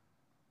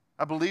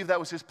 I believe that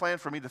was His plan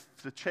for me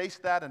to chase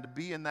that and to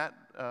be in that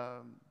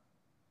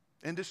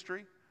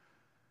industry.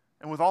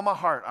 And with all my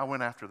heart, I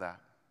went after that.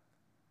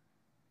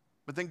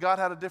 But then God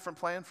had a different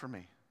plan for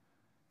me.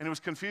 And it was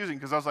confusing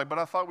because I was like, but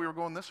I thought we were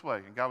going this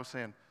way. And God was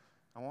saying,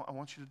 I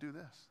want you to do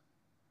this.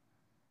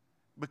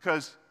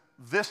 Because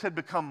this had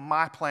become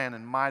my plan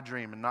and my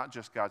dream and not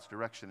just God's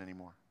direction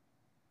anymore.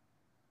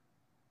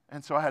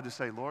 And so I had to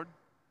say, Lord,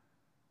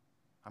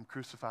 I'm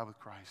crucified with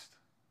Christ.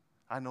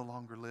 I no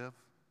longer live,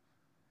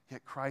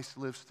 yet Christ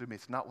lives through me.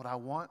 It's not what I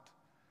want.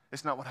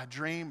 It's not what I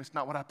dream. It's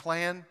not what I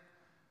plan.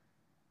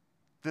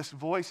 This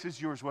voice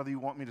is yours, whether you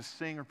want me to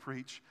sing or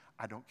preach.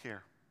 I don't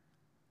care.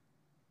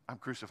 I'm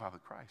crucified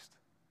with Christ.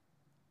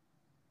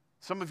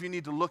 Some of you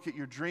need to look at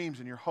your dreams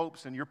and your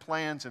hopes and your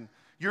plans and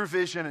your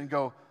vision and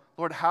go,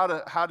 Lord, how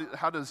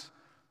does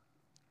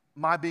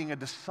my being a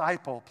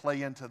disciple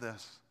play into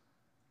this?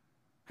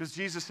 Because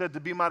Jesus said to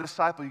be my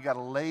disciple, you got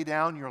to lay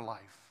down your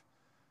life.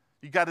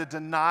 You got to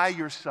deny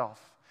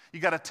yourself. You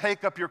got to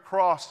take up your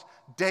cross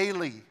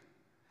daily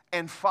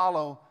and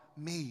follow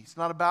me. It's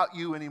not about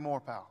you anymore,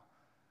 pal.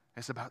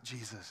 It's about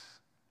Jesus.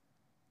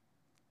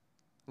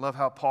 Love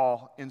how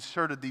Paul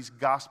inserted these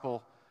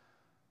gospel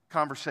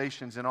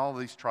conversations in all of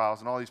these trials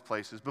and all these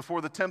places. Before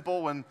the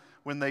temple,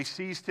 when they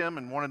seized him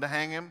and wanted to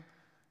hang him,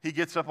 he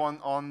gets up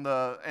on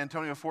the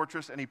Antonia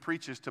fortress and he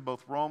preaches to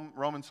both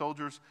Roman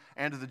soldiers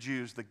and to the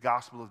Jews the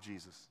gospel of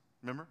Jesus.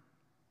 Remember?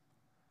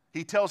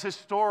 He tells his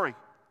story.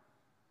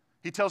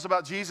 He tells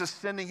about Jesus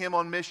sending him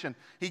on mission.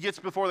 He gets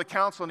before the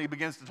council and he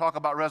begins to talk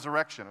about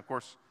resurrection. Of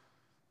course,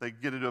 they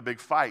get into a big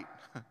fight.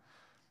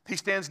 He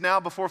stands now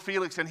before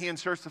Felix and he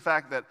inserts the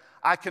fact that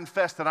I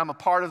confess that I'm a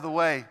part of the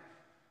way.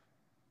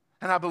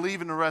 And I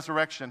believe in the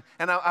resurrection.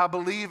 And I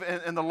believe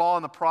in the law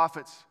and the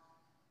prophets.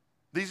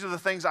 These are the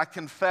things I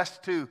confess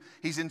to.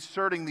 He's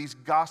inserting these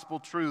gospel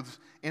truths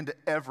into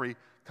every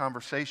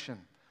conversation.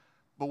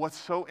 But what's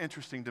so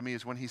interesting to me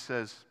is when he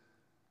says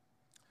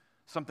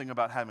something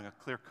about having a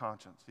clear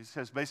conscience. He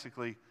says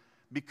basically,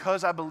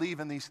 because I believe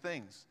in these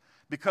things,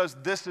 because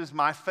this is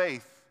my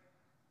faith,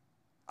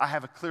 I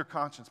have a clear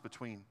conscience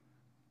between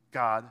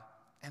God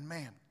and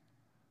man.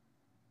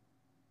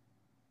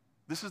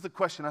 This is the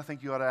question I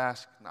think you ought to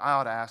ask, and I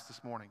ought to ask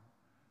this morning.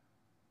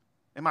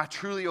 Am I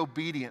truly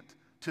obedient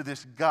to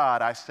this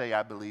God I say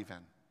I believe in?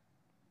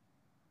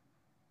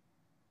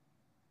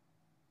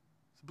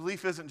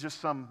 Belief isn't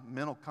just some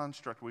mental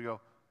construct where we go,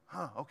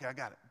 okay, I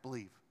got it,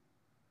 believe.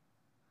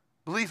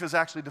 Belief is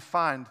actually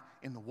defined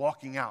in the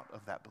walking out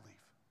of that belief.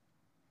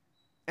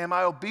 Am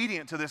I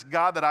obedient to this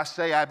God that I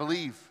say I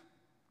believe?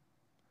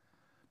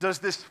 Does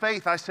this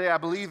faith I say I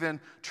believe in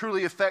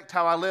truly affect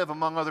how I live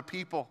among other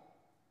people?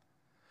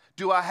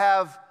 Do I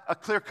have a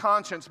clear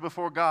conscience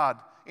before God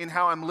in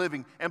how I'm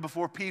living and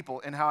before people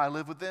in how I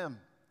live with them?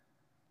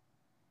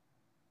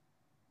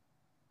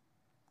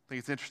 I think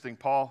it's interesting,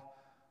 Paul,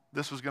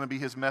 this was going to be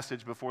his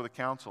message before the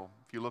council.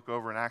 If you look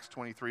over in Acts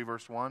 23,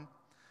 verse 1,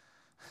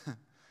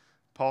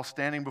 Paul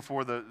standing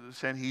before the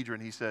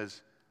Sanhedrin, he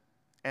says,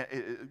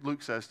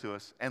 Luke says to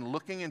us, and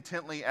looking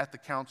intently at the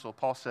council,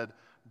 Paul said,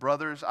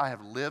 brothers, I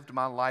have lived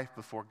my life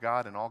before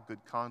God in all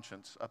good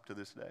conscience up to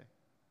this day.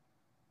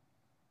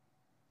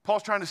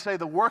 Paul's trying to say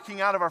the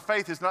working out of our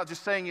faith is not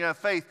just saying you have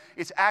faith,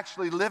 it's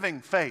actually living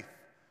faith.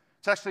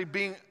 It's actually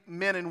being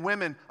men and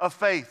women of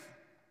faith.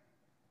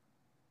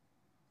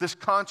 This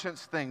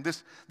conscience thing,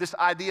 this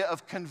idea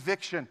of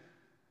conviction.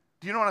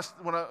 Do you know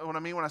what I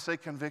mean when I say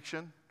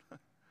conviction?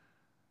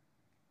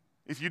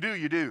 If you do,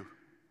 you do.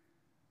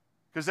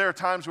 Because there are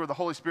times where the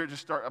Holy Spirit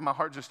my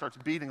heart just starts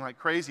beating like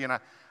crazy, and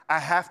I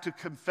have to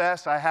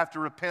confess, I have to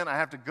repent, I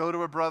have to go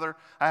to a brother,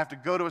 I have to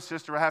go to a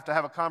sister, I have to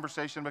have a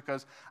conversation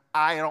because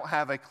I don't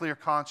have a clear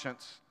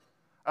conscience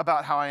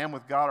about how I am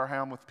with God or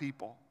how I'm with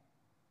people.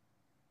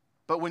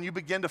 But when you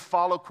begin to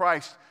follow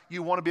Christ,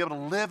 you want to be able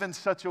to live in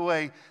such a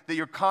way that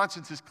your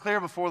conscience is clear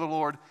before the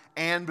Lord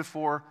and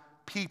before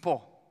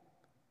people.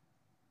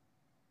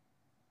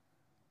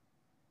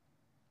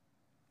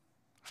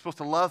 We're supposed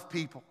to love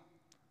people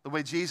the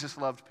way Jesus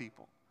loved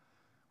people.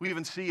 We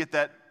even see at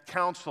that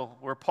council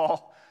where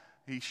Paul,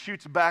 he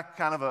shoots back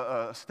kind of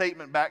a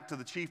statement back to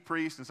the chief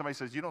priest, and somebody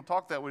says, you don't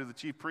talk that way to the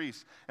chief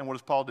priest. And what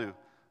does Paul do?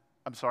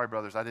 I'm sorry,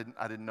 brothers, I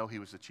didn't know he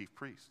was the chief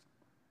priest.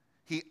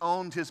 He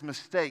owned his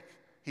mistake.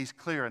 He's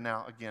clear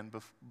now again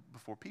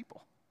before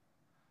people.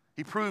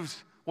 He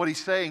proves what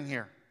he's saying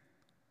here.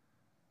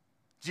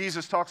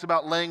 Jesus talks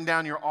about laying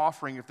down your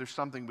offering if there's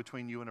something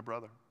between you and a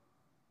brother.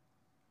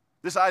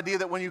 This idea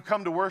that when you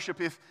come to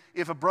worship,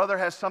 if a brother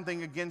has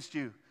something against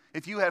you,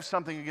 if you have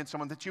something against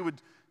someone, that you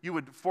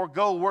would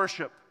forego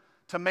worship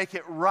to make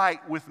it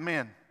right with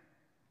men.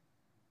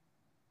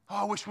 Oh,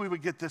 I wish we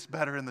would get this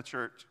better in the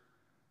church.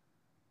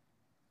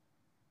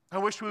 I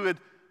wish we would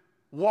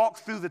walk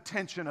through the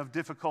tension of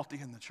difficulty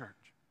in the church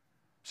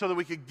so that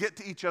we could get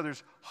to each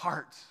other's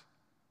hearts.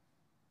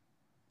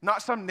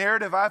 Not some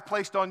narrative I've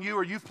placed on you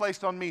or you've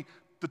placed on me,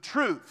 the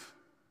truth.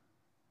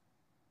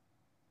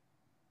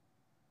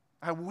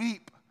 I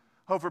weep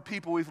over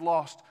people we've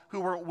lost who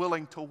weren't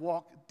willing to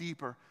walk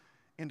deeper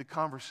into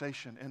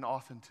conversation and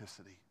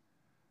authenticity.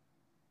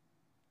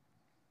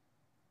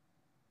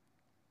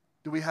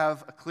 Do we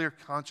have a clear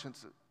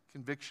conscience,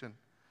 conviction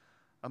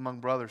among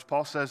brothers?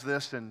 Paul says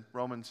this in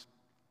Romans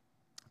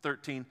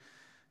 13. He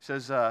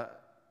says,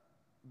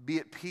 be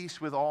at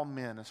peace with all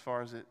men as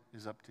far as it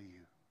is up to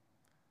you.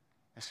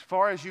 As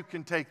far as you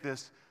can take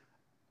this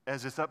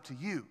as it's up to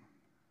you.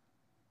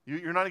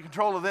 You're not in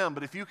control of them,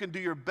 but if you can do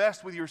your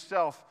best with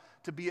yourself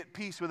to be at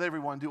peace with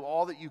everyone, do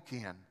all that you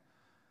can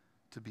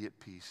to be at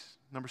peace.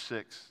 Number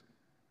 6.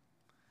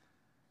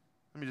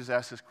 Let me just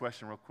ask this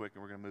question real quick,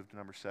 and we're going to move to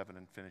number 7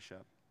 and finish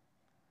up.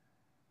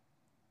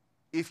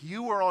 If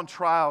you were on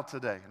trial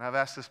today, and I've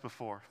asked this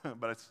before,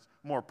 but it's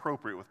more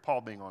appropriate with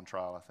Paul being on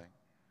trial, I think.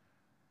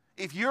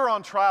 If you're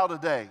on trial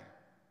today,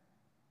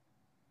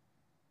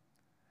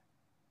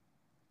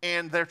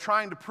 and they're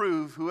trying to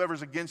prove,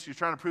 whoever's against you,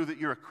 trying to prove that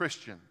you're a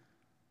Christian,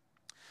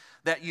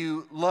 that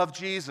you love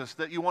Jesus,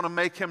 that you want to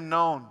make him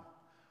known,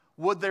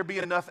 would there be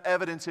enough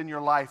evidence in your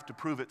life to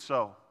prove it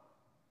so?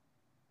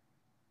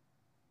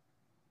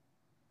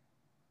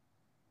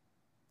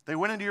 They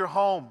went into your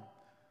home.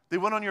 They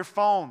went on your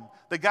phone.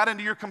 They got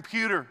into your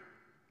computer.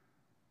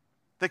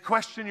 They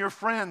question your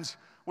friends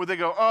where they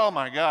go, oh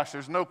my gosh,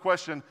 there's no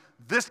question,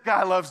 this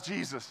guy loves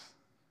Jesus.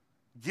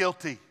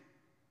 Guilty.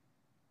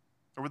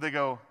 Or would they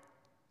go,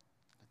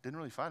 didn't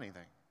really find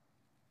anything.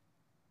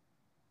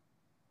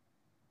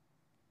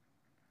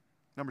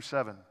 Number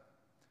 7,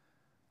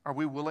 are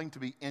we willing to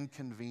be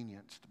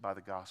inconvenienced by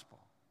the gospel?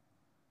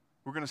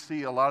 We're going to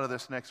see a lot of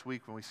this next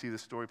week when we see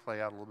this story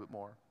play out a little bit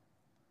more.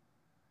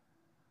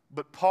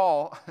 But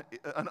Paul,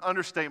 an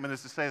understatement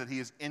is to say that he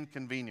is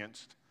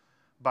inconvenienced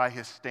by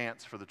his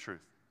stance for the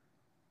truth.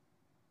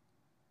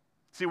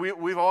 See,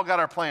 we've all got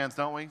our plans,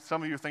 don't we?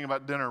 Some of you are thinking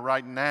about dinner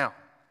right now.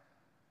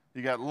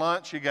 You got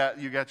lunch, you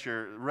got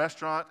your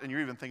restaurant, and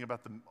you're even thinking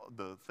about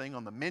the thing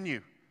on the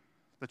menu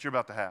that you're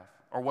about to have,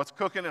 or what's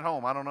cooking at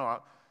home. I don't know.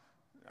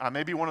 I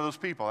may be one of those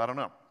people. I don't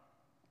know.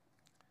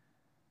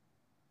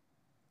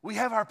 We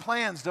have our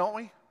plans, don't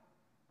we?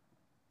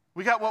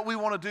 We got what we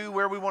want to do,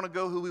 where we want to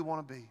go, who we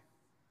want to be.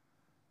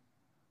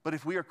 But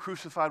if we are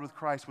crucified with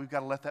Christ, we've got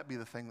to let that be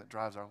the thing that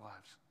drives our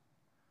lives.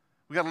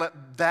 We've got to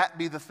let that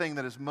be the thing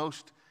that is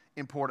most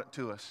important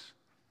to us.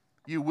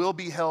 You will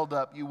be held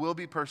up. You will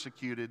be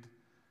persecuted.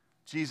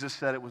 Jesus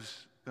said it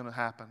was going to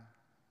happen.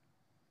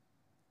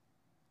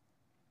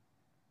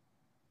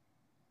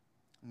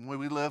 When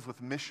we live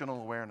with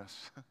missional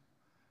awareness,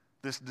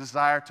 this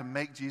desire to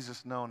make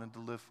Jesus known and to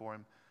live for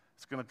him,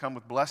 it's going to come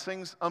with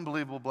blessings,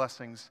 unbelievable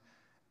blessings,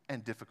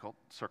 and difficult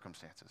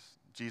circumstances.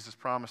 Jesus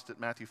promised at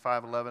Matthew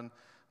 5:11,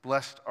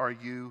 blessed are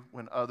you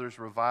when others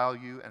revile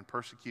you and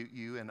persecute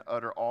you and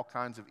utter all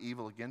kinds of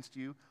evil against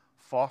you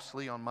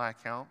falsely on my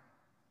account.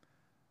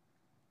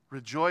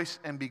 Rejoice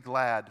and be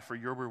glad, for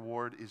your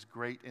reward is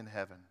great in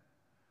heaven.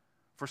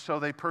 For so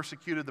they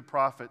persecuted the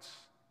prophets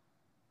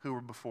who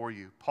were before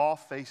you. Paul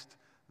faced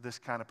this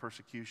kind of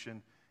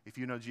persecution. If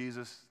you know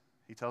Jesus,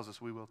 he tells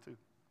us we will too.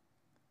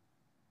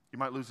 You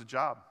might lose a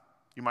job.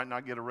 You might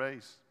not get a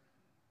raise.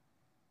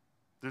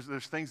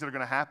 There's things that are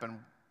going to happen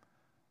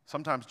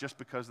sometimes just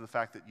because of the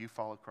fact that you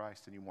follow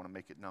Christ and you want to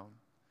make it known.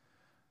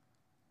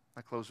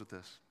 I close with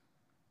this.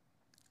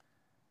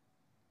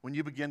 When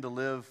you begin to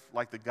live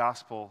like the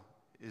gospel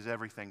is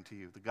everything to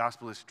you, the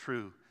gospel is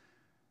true,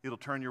 it'll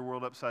turn your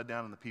world upside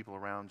down and the people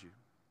around you.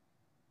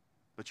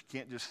 But you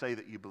can't just say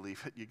that you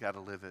believe it. You got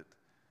to live it.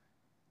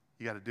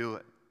 You got to do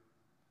it.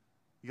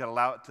 You got to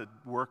allow it to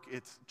work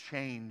its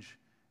change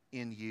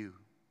in you.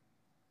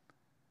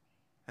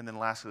 And then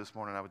lastly this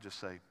morning, I would just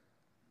say,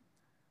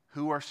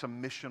 who are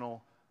some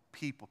missional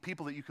people?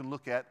 People that you can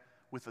look at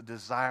with a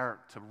desire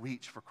to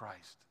reach for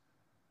Christ.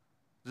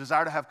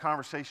 Desire to have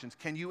conversations.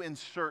 Can you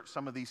insert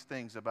some of these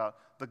things about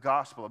the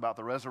gospel, about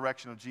the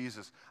resurrection of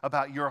Jesus,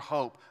 about your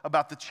hope,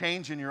 about the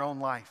change in your own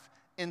life?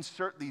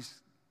 Insert these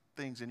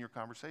things in your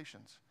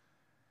conversations.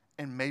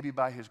 And maybe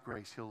by his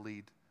grace, he'll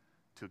lead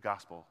to a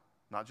gospel,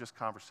 not just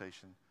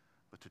conversation,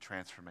 but to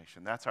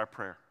transformation. That's our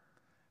prayer,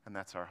 and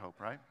that's our hope,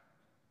 right?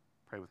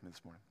 Pray with me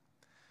this morning.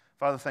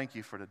 Father, thank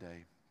you for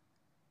today.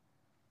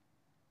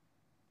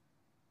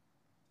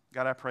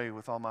 God, I pray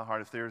with all my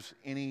heart, if there's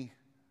any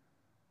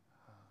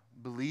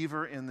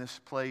believer in this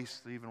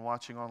place, even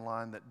watching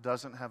online, that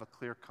doesn't have a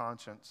clear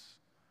conscience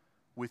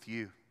with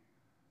you,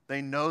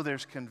 they know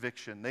there's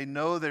conviction, they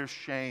know there's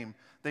shame,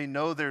 they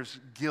know there's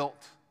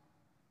guilt.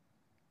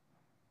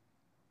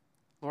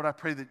 Lord, I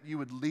pray that you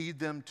would lead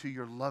them to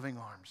your loving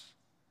arms,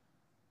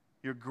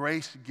 your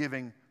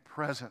grace-giving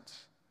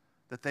presence,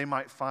 that they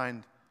might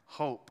find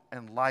hope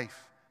and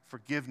life,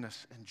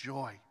 forgiveness and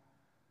joy.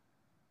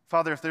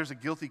 Father, if there's a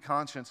guilty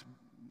conscience,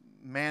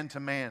 man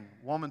to man,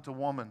 woman to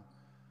woman,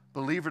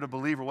 believer to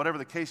believer, whatever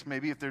the case may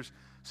be, if there's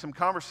some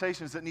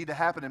conversations that need to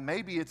happen, and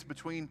maybe it's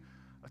between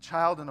a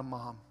child and a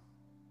mom.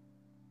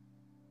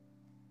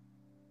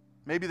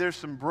 Maybe there's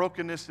some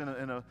brokenness in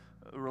a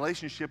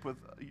relationship with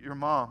your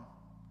mom.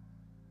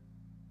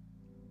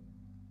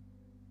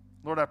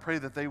 Lord, I pray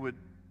that they would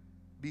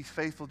be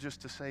faithful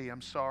just to say,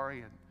 I'm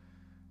sorry, and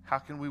how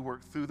can we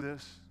work through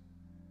this?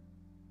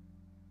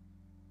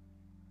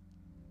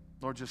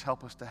 Lord, just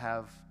help us to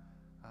have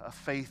a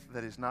faith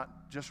that is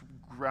not just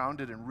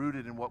grounded and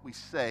rooted in what we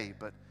say,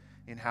 but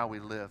in how we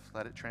live.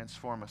 Let it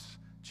transform us,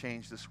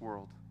 change this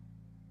world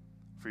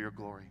for your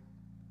glory.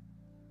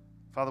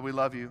 Father, we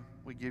love you.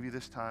 We give you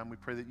this time. We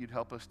pray that you'd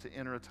help us to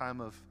enter a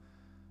time of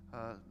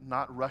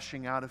not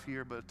rushing out of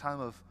here, but a time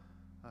of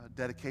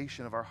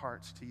dedication of our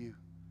hearts to you,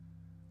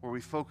 where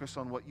we focus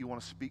on what you want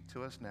to speak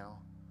to us now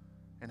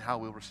and how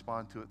we'll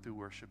respond to it through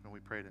worship. And we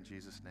pray it in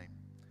Jesus' name.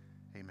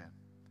 Amen.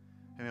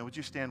 Amen. Would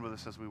you stand with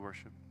us as we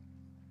worship?